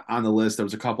 was on the list. There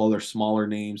was a couple other smaller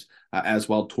names as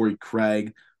well, Torrey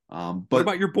Craig. But what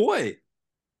about your boy,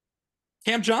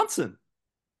 Cam Johnson?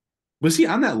 Was he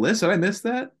on that list? Did I miss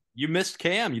that? You missed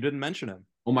Cam. You didn't mention him.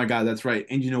 Oh, my God, that's right.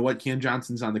 And you know what? Cam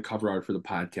Johnson's on the cover art for the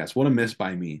podcast. What a miss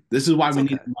by me. This is why we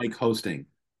need Mike hosting.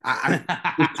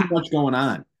 There's too much going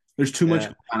on. There's too much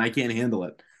going on. I can't handle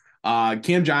it.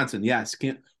 Cam Johnson, yes.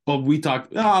 But we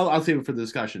talked. I'll save it for the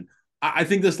discussion. I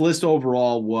think this list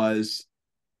overall was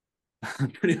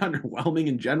pretty underwhelming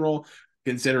in general,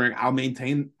 considering I'll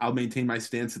maintain my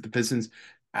stance that the Pistons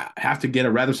have to get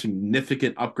a rather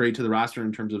significant upgrade to the roster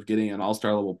in terms of getting an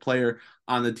all-star level player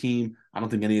on the team. I don't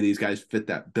think any of these guys fit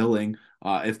that billing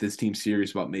if this team's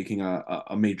serious about making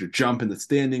a major jump in the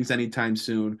standings anytime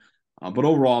soon. But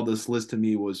overall, this list to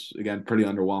me was, again, pretty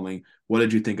underwhelming. What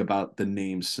did you think about the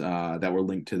names that were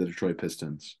linked to the Detroit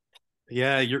Pistons?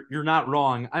 Yeah, you're not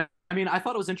wrong. I mean, I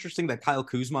thought it was interesting that Kyle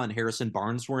Kuzma and Harrison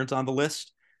Barnes weren't on the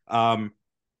list. To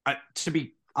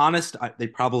be honest, they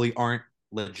probably aren't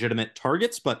legitimate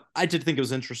targets, but I did think it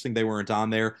was interesting they weren't on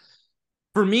there.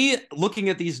 For me, looking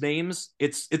at these names,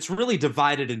 it's really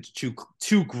divided into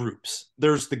two groups.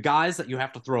 There's the guys that you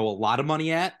have to throw a lot of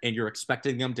money at, and you're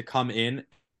expecting them to come in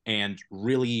and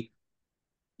really,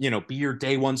 be your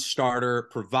day one starter,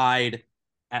 provide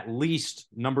at least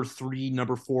number 3,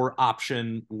 number 4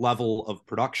 option level of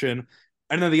production.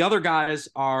 And then the other guys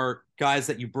are guys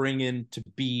that you bring in to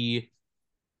be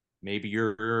maybe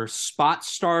your spot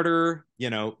starter,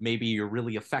 maybe your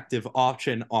really effective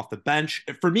option off the bench.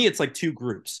 For me, it's like two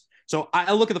groups. So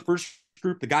I look at the first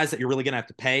group, the guys that you're really going to have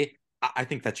to pay. I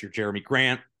think that's your Jeremy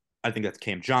Grant. I think that's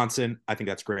Cam Johnson. I think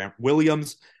that's Grant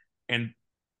Williams. And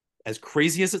as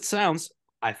crazy as it sounds,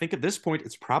 I think at this point,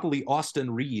 it's probably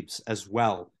Austin Reeves as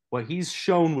well. What he's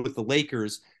shown with the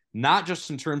Lakers, not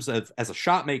just in terms of as a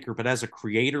shot maker, but as a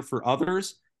creator for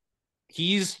others,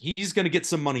 he's going to get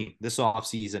some money this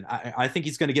offseason. I think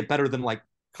he's going to get better than like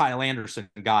Kyle Anderson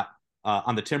got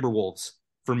on the Timberwolves.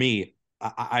 For me,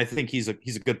 I think he's a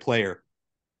good player.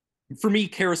 For me,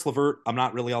 Karis LeVert, I'm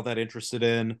not really all that interested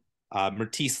in.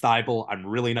 Matisse Thybulle, I'm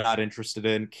really not interested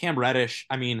in. Cam Reddish,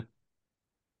 I mean,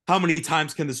 how many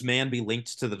times can this man be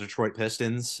linked to the Detroit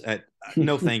Pistons?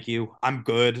 No, thank you. I'm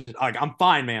good. I'm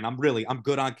fine, man. I'm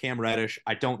good on Cam Reddish.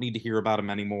 I don't need to hear about him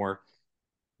anymore.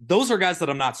 Those are guys that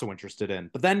I'm not so interested in.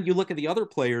 But then you look at the other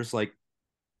players like,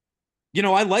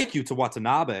 I like Yuta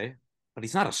Watanabe, but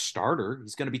he's not a starter.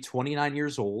 He's going to be 29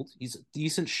 years old. He's a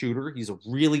decent shooter. He's a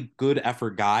really good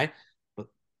effort guy. But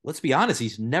let's be honest,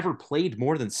 he's never played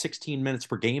more than 16 minutes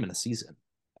per game in a season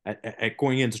at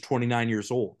going into 29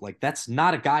 years old. Like, that's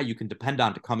not a guy you can depend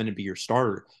on to come in and be your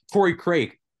starter. Torrey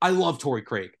Craig. I love Torrey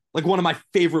Craig. Like, one of my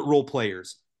favorite role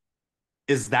players.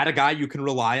 Is that a guy you can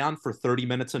rely on for 30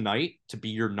 minutes a night to be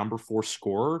your number 4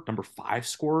 scorer, number 5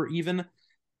 scorer even?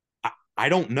 I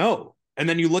don't know. And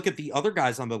then you look at the other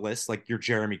guys on the list, like your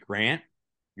Jeremy Grant,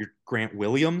 your Grant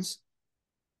Williams.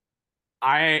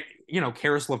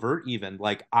 Karis LeVert even.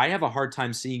 Like, I have a hard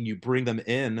time seeing you bring them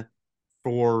in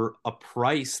for a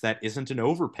price that isn't an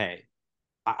overpay.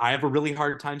 I have a really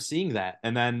hard time seeing that.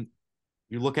 And then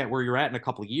you look at where you're at in a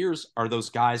couple of years. Are those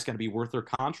guys going to be worth their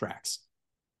contracts?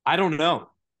 I don't know.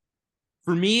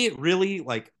 For me, really,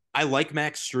 I like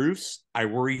Max Strus. I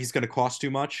worry he's going to cost too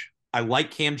much. I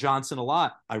like Cam Johnson a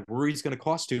lot. I worry he's going to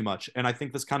cost too much. And I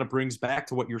think this kind of brings back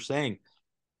to what you're saying.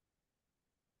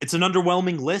 It's an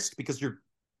underwhelming list because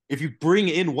if you bring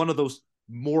in one of those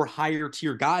more higher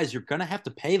tier guys, you're going to have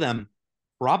to pay them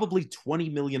probably 20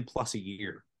 million plus a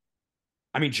year.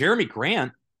 I mean, Jeremy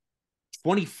Grant,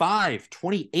 25,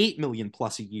 28 million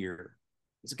plus a year.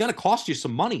 It's going to cost you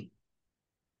some money.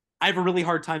 I have a really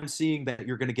hard time seeing that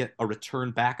you're going to get a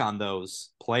return back on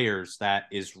those players that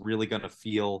is really going to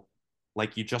feel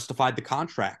like you justified the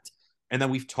contract. And then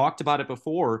we've talked about it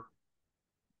before.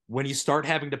 When you start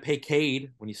having to pay Cade,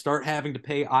 when you start having to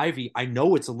pay Ivey, I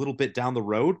know it's a little bit down the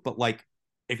road, but like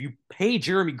if you pay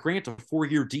Jeremy Grant a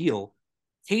 4-year deal,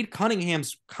 Cade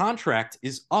Cunningham's contract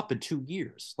is up in 2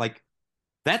 years. Like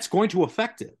that's going to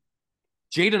affect it.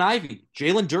 Jaden Ivey,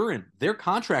 Jalen Duren, their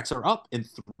contracts are up in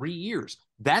 3 years.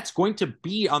 That's going to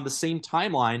be on the same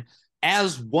timeline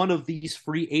as one of these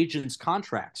free agents'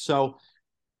 contracts. So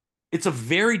it's a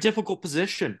very difficult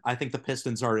position I think the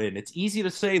Pistons are in. It's easy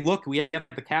to say, look, we have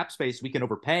the cap space, we can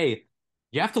overpay.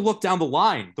 You have to look down the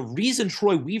line. The reason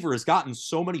Troy Weaver has gotten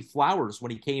so many flowers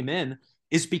when he came in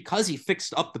is because he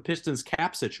fixed up the Pistons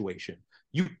cap situation.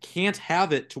 You can't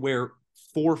have it to where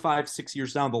 4, 5, 6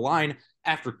 years down the line,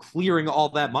 after clearing all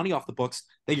that money off the books,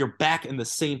 that you're back in the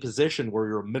same position where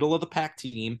you're a middle of the pack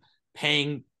team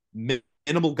paying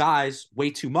minimal guys way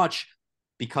too much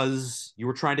because you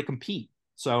were trying to compete.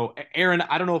 So, Aaron,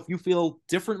 I don't know if you feel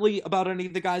differently about any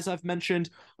of the guys I've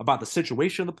mentioned, about the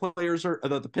situation the players are,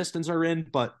 the Pistons are in,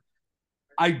 but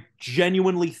I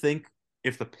genuinely think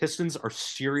if the Pistons are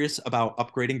serious about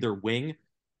upgrading their wing,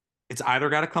 it's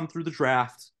either got to come through the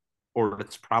draft or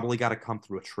it's probably got to come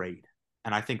through a trade.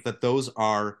 And I think that those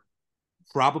are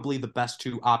probably the best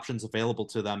 2 options available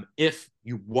to them if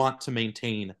you want to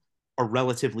maintain a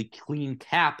relatively clean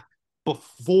cap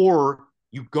before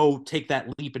you go take that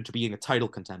leap into being a title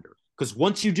contender. Because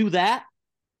once you do that,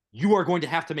 you are going to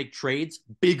have to make trades,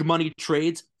 big money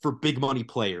trades for big money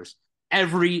players.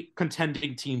 Every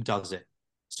contending team does it.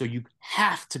 So you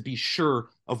have to be sure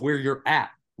of where you're at.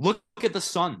 Look at the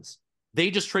Suns. They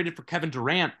just traded for Kevin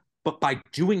Durant, but by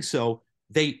doing so,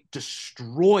 they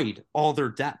destroyed all their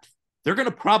depth. They're going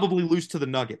to probably lose to the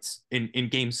Nuggets in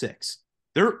Game 6.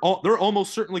 They're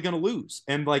almost certainly going to lose.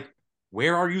 And like,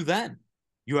 where are you then?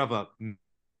 You have a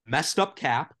messed up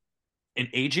cap, an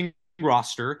aging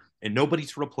roster, and nobody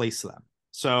to replace them.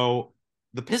 So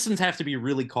the Pistons have to be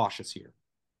really cautious here.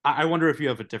 I wonder if you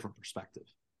have a different perspective.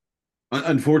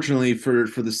 Unfortunately, for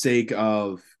the sake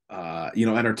of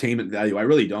entertainment value, I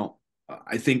really don't.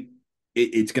 I think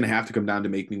it's going to have to come down to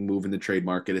making a move in the trade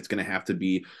market. It's going to have to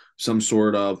be some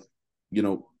sort of,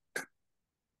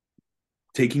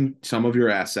 taking some of your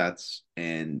assets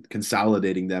and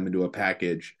consolidating them into a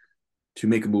package to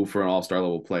make a move for an all-star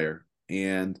level player.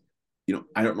 And,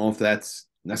 I don't know if that's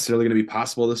necessarily going to be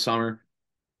possible this summer.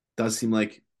 It does seem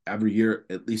like every year,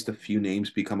 at least a few names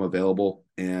become available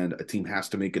and a team has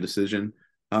to make a decision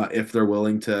if they're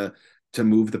willing to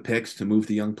move the picks, to move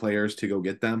the young players to go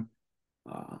get them.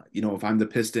 If I'm the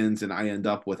Pistons and I end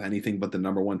up with anything but the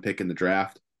number 1 pick in the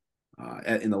draft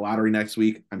in the lottery next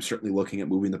week, I'm certainly looking at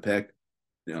moving the pick.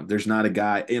 There's not a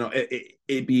guy,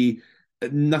 it'd be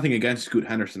nothing against Scoot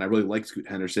Henderson. I really like Scoot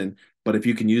Henderson, but if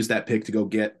you can use that pick to go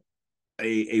get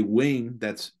a wing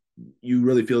that's you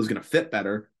really feel is going to fit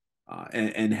better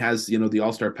and has, the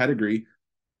all-star pedigree,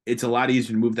 it's a lot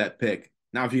easier to move that pick.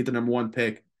 Now, if you get the number 1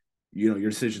 pick, your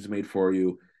decision's made for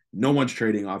you. No one's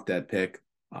trading off that pick.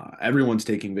 Everyone's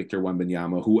taking Victor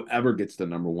Wembanyama. Whoever gets the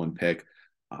number 1 pick,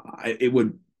 I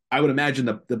would imagine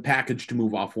the package to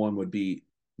move off one would be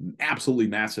absolutely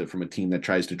massive from a team that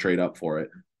tries to trade up for it.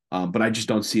 But I just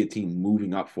don't see a team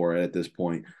moving up for it at this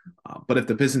point. But if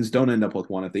the Pistons don't end up with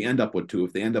 1, if they end up with 2,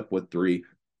 if they end up with 3,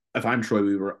 if I'm Troy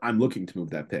Weaver, I'm looking to move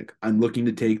that pick. I'm looking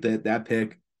to take that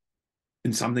pick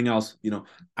and something else.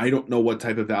 I don't know what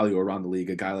type of value around the league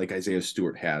a guy like Isaiah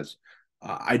Stewart has.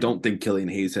 I don't think Killian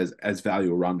Hayes has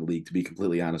value around the league, to be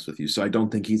completely honest with you. So I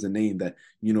don't think he's a name that,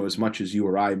 as much as you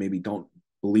or I maybe don't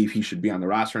believe he should be on the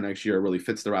roster next year or really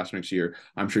fits the roster next year,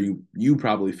 I'm sure you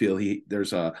probably feel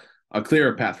there's a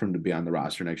clearer path for him to be on the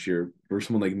roster next year. For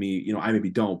someone like me, I maybe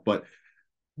don't. But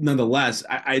nonetheless,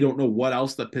 I don't know what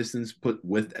else the Pistons put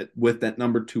with that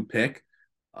number 2 pick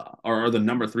or the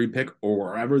number 3 pick or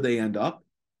wherever they end up.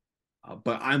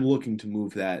 But I'm looking to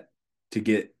move that to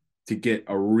get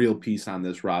a real piece on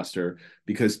this roster,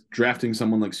 because drafting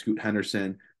someone like Scoot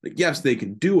Henderson, like, yes, they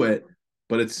can do it,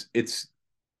 but it's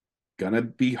gonna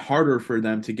be harder for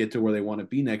them to get to where they want to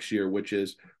be next year, which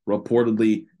is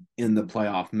reportedly in the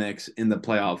playoff mix, in the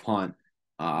playoff hunt.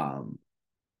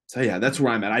 So yeah, that's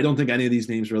where I'm at. I don't think any of these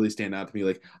names really stand out to me.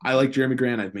 Like, I like Jeremy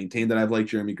Grant. I've maintained that I've liked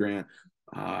Jeremy Grant.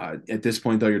 At this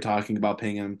point, though, you're talking about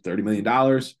paying him $30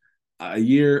 million a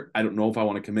year. I don't know if I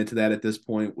want to commit to that at this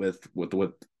point with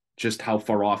just how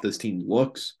far off this team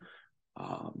looks.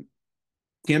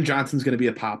 Cam Johnson's going to be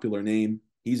a popular name.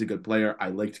 He's a good player. I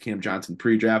liked Cam Johnson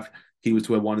pre-draft. He was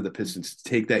who I wanted the Pistons to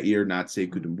take that year, not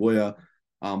Sekou Doumbouya.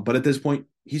 But at this point,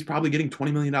 he's probably getting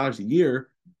 $20 million a year.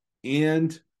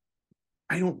 And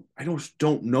I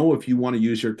don't know if you want to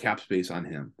use your cap space on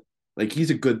him. Like, he's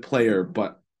a good player,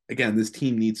 but again, this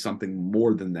team needs something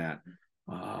more than that.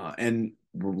 And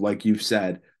like you've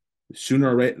said,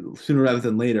 sooner rather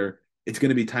than later, it's going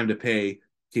to be time to pay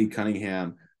Cade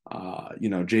Cunningham,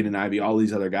 Jaden Ivey, all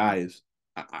these other guys.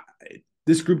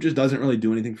 This group just doesn't really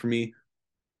do anything for me.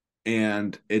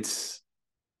 And it's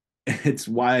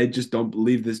why I just don't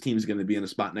believe this team is going to be in a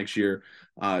spot next year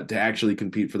to actually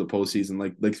compete for the postseason,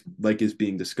 like is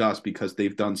being discussed, because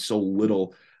they've done so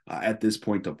little at this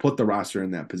point to put the roster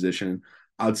in that position,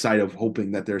 outside of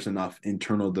hoping that there's enough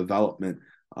internal development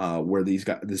where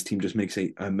this team just makes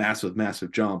a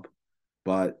massive jump.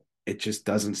 But it just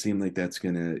doesn't seem like that's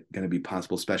gonna be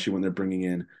possible, especially when they're bringing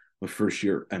in a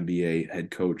first-year NBA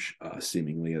head coach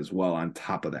seemingly as well on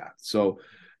top of that. So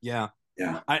yeah.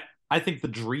 I think the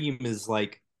dream is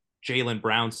like Jalen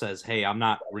Brown says, hey, I'm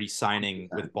not re-signing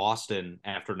with Boston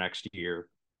after next year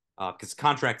because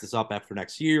contract is up after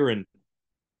next year, and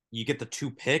you get the 2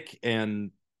 pick.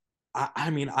 And I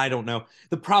mean, I don't know.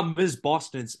 The problem is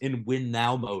Boston's in win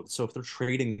now mode. So if they're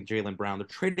trading Jalen Brown, they're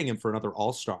trading him for another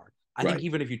all-star. I think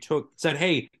even if you said,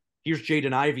 hey, here's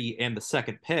Jaden Ivey and the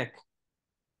 2nd pick,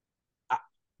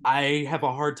 I have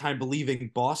a hard time believing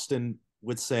Boston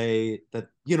would say that,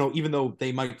 even though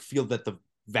they might feel that the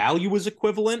value is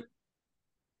equivalent,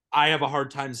 I have a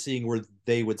hard time seeing where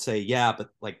they would say, yeah, but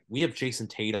like we have Jason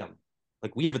Tatum.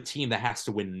 Like we have a team that has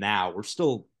to win now. We're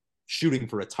still shooting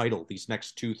for a title these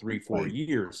next 2, 3, 4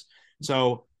 years.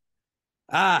 So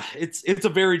it's a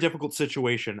very difficult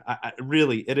situation.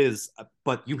 Really, it is.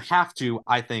 But you have to,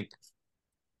 I think,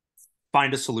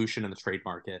 find a solution in the trade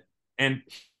market. And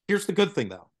here's the good thing,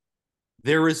 though.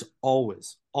 There is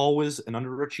always an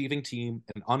underachieving team,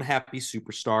 an unhappy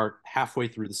superstar halfway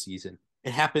through the season.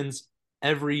 It happens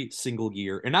every single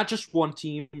year. And not just one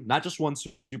team, not just one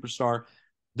superstar.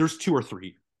 There's 2 or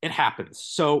 3. It happens.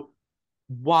 So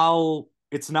while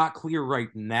it's not clear right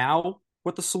now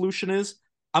what the solution is,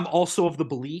 I'm also of the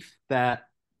belief that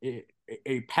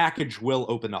a package will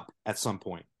open up at some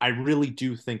point. I really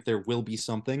do think there will be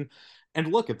something.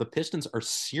 And look, if the Pistons are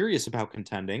serious about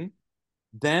contending,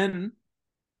 then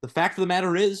the fact of the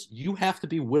matter is you have to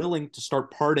be willing to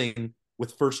start parting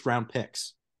with first-round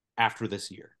picks after this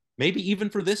year. Maybe even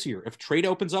for this year. If trade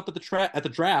opens up at the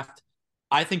draft,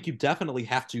 I think you definitely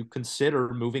have to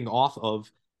consider moving off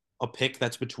of a pick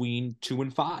that's between 2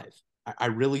 and 5. I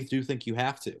really do think you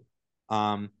have to.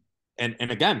 And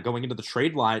again, going into the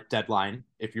trade deadline,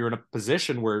 if you're in a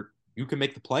position where you can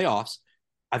make the playoffs,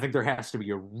 I think there has to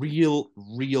be a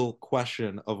real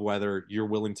question of whether you're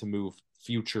willing to move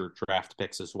future draft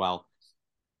picks as well.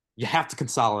 You have to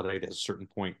consolidate at a certain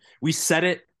point. We said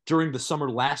it during the summer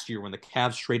last year when the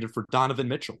Cavs traded for Donovan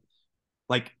Mitchell.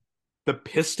 Like, the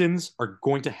Pistons are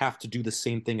going to have to do the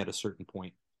same thing at a certain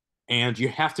point. And you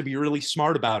have to be really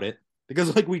smart about it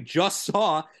because, like we just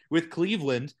saw with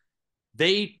Cleveland,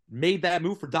 they made that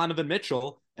move for Donovan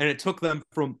Mitchell, and it took them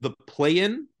from the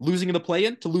play-in, losing in the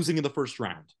play-in, to losing in the first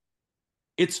round.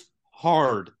 It's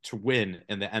hard to win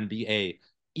in the NBA,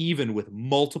 even with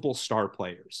multiple star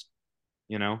players.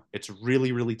 It's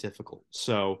really difficult.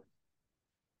 So,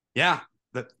 yeah,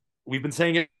 we've been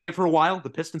saying it for a while. The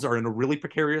Pistons are in a really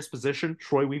precarious position.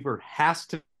 Troy Weaver has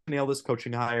to nail this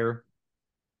coaching hire.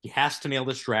 He has to nail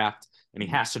this draft, and he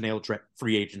has to nail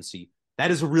free agency. That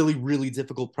is a really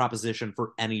difficult proposition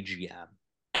for any GM.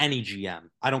 Any GM.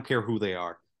 I don't care who they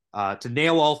are. To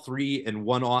nail all 3 in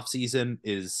one offseason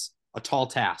is a tall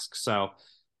task. So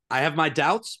I have my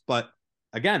doubts, but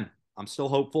again, I'm still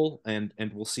hopeful, and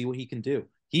we'll see what he can do.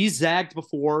 He's zagged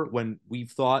before when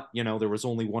we've thought, there was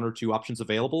only 1 or 2 options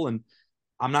available, and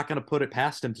I'm not going to put it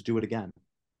past him to do it again.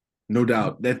 No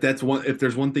doubt. That's one. If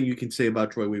there's one thing you can say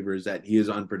about Troy Weaver is that he is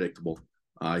unpredictable.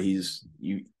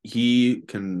 He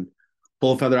can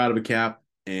pull a feather out of a cap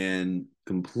and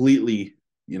completely,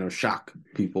 shock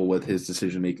people with his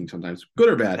decision making sometimes, good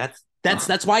or bad.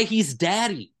 That's why he's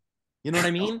daddy. You know what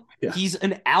I mean? Yeah. He's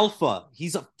an alpha.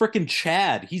 He's a freaking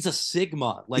Chad. He's a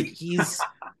Sigma. Like he's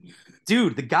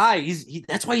dude, the guy,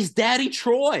 that's why he's Daddy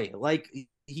Troy. Like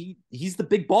he's the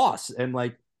big boss. And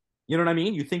like, you know what I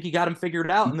mean? You think you got him figured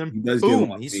out, and then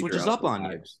boom, he switches up on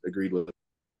you. Agreed with.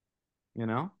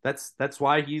 That's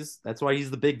why he's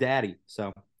the big daddy.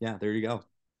 So yeah, there you go.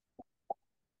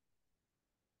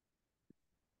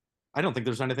 I don't think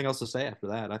there's anything else to say after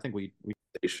that. I think we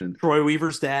Troy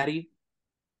Weaver's daddy.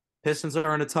 Pistons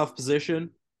are in a tough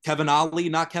position. Kevin Ollie,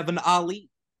 not Kevin Ali.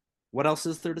 What else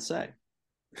is there to say?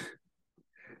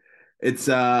 It's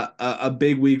a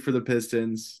big week for the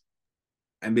Pistons.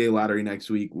 NBA lottery next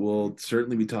week. We'll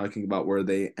certainly be talking about where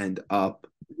they end up.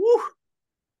 Woo!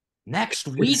 Next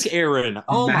week, Aaron.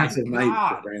 Oh my God. Night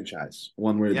for the franchise,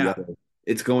 one way or the other.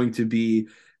 It's going to be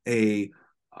a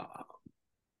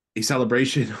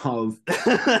celebration of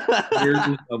years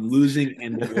of losing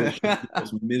and the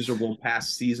most miserable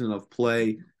past season of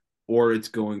play, or it's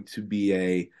going to be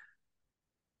a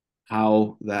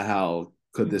how the hell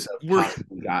could this have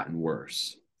possibly gotten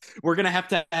worse? We're going to have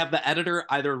the editor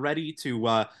either ready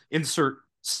to insert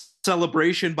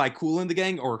celebration by Kool and the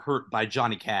Gang or hurt by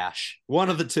Johnny Cash. One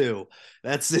of the two.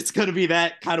 It's going to be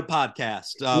that kind of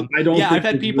podcast. I don't think I've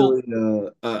had people really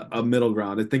a middle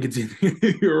ground. I think it's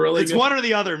really it's one or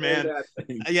the other, man.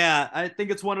 Yeah, I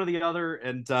think it's one or the other.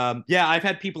 And I've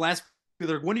had people ask me,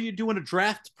 like, when are you doing a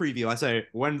draft preview? I say,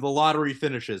 when the lottery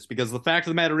finishes, because the fact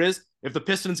of the matter is, if the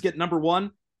Pistons get number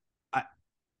one,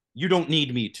 you don't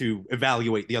need me to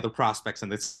evaluate the other prospects in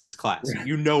this class.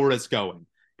 You know where it's going.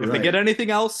 If they get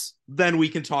anything else, then we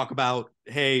can talk about,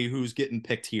 hey, who's getting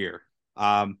picked here.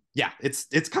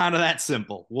 It's kind of that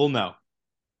simple. We'll know.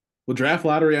 We'll draft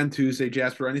lottery on Tuesday.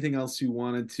 Jasper, anything else you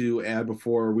wanted to add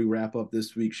before we wrap up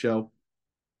this week's show?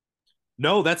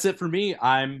 No, that's it for me.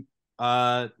 I'm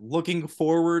looking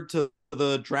forward to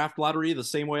the draft lottery the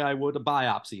same way I would a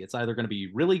biopsy. It's either going to be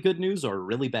really good news or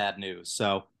really bad news.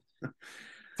 So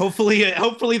hopefully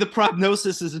the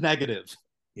prognosis is negative.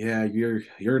 Yeah,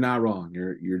 you're not wrong.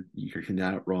 You're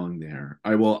not wrong there.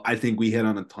 All right, well, I think we hit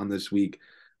on a ton this week.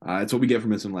 It's what we get from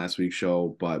missing last week's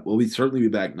show, but we'll certainly be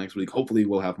back next week. Hopefully,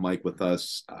 we'll have Mike with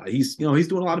us. He's doing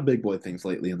a lot of big boy things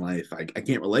lately in life. I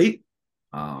can't relate,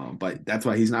 but that's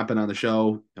why he's not been on the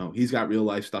show. He's got real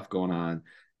life stuff going on.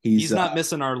 He's not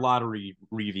missing our lottery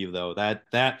review though.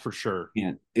 That for sure.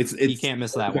 Can't. He can't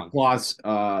miss that one.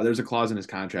 There's a clause in his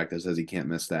contract that says he can't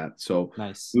miss that. So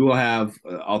nice. We will have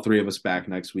all three of us back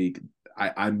next week.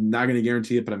 I'm not going to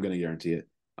guarantee it, but I'm going to guarantee it.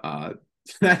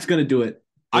 That's going to do it.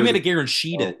 I'm going to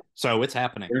guarantee it. So it's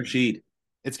happening. Guaranteed.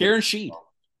 It's guaranteed.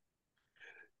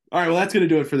 All right, well, that's going to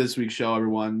do it for this week's show,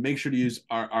 everyone. Make sure to use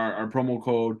our promo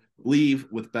code LEAVE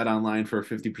with BetOnline for a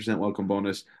 50% welcome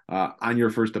bonus on your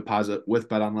first deposit with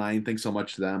BetOnline. Thanks so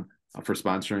much to them for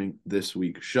sponsoring this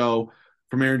week's show.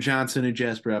 From Aaron Johnson and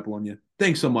Jasper Apollonia,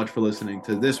 thanks so much for listening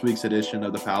to this week's edition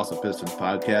of the Palace of Pistons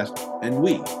podcast, and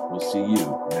we will see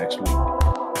you next week.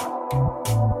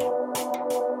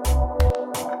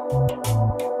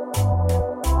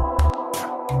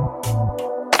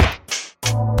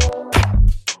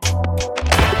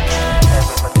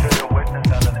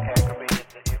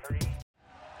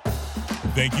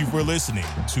 Thank you for listening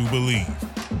to Believe.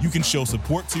 You can show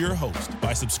support to your host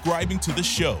by subscribing to the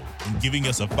show and giving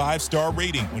us a 5-star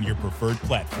rating on your preferred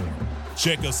platform.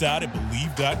 Check us out at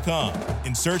Believe.com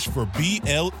and search for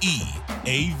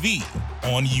BLEAV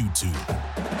on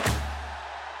YouTube.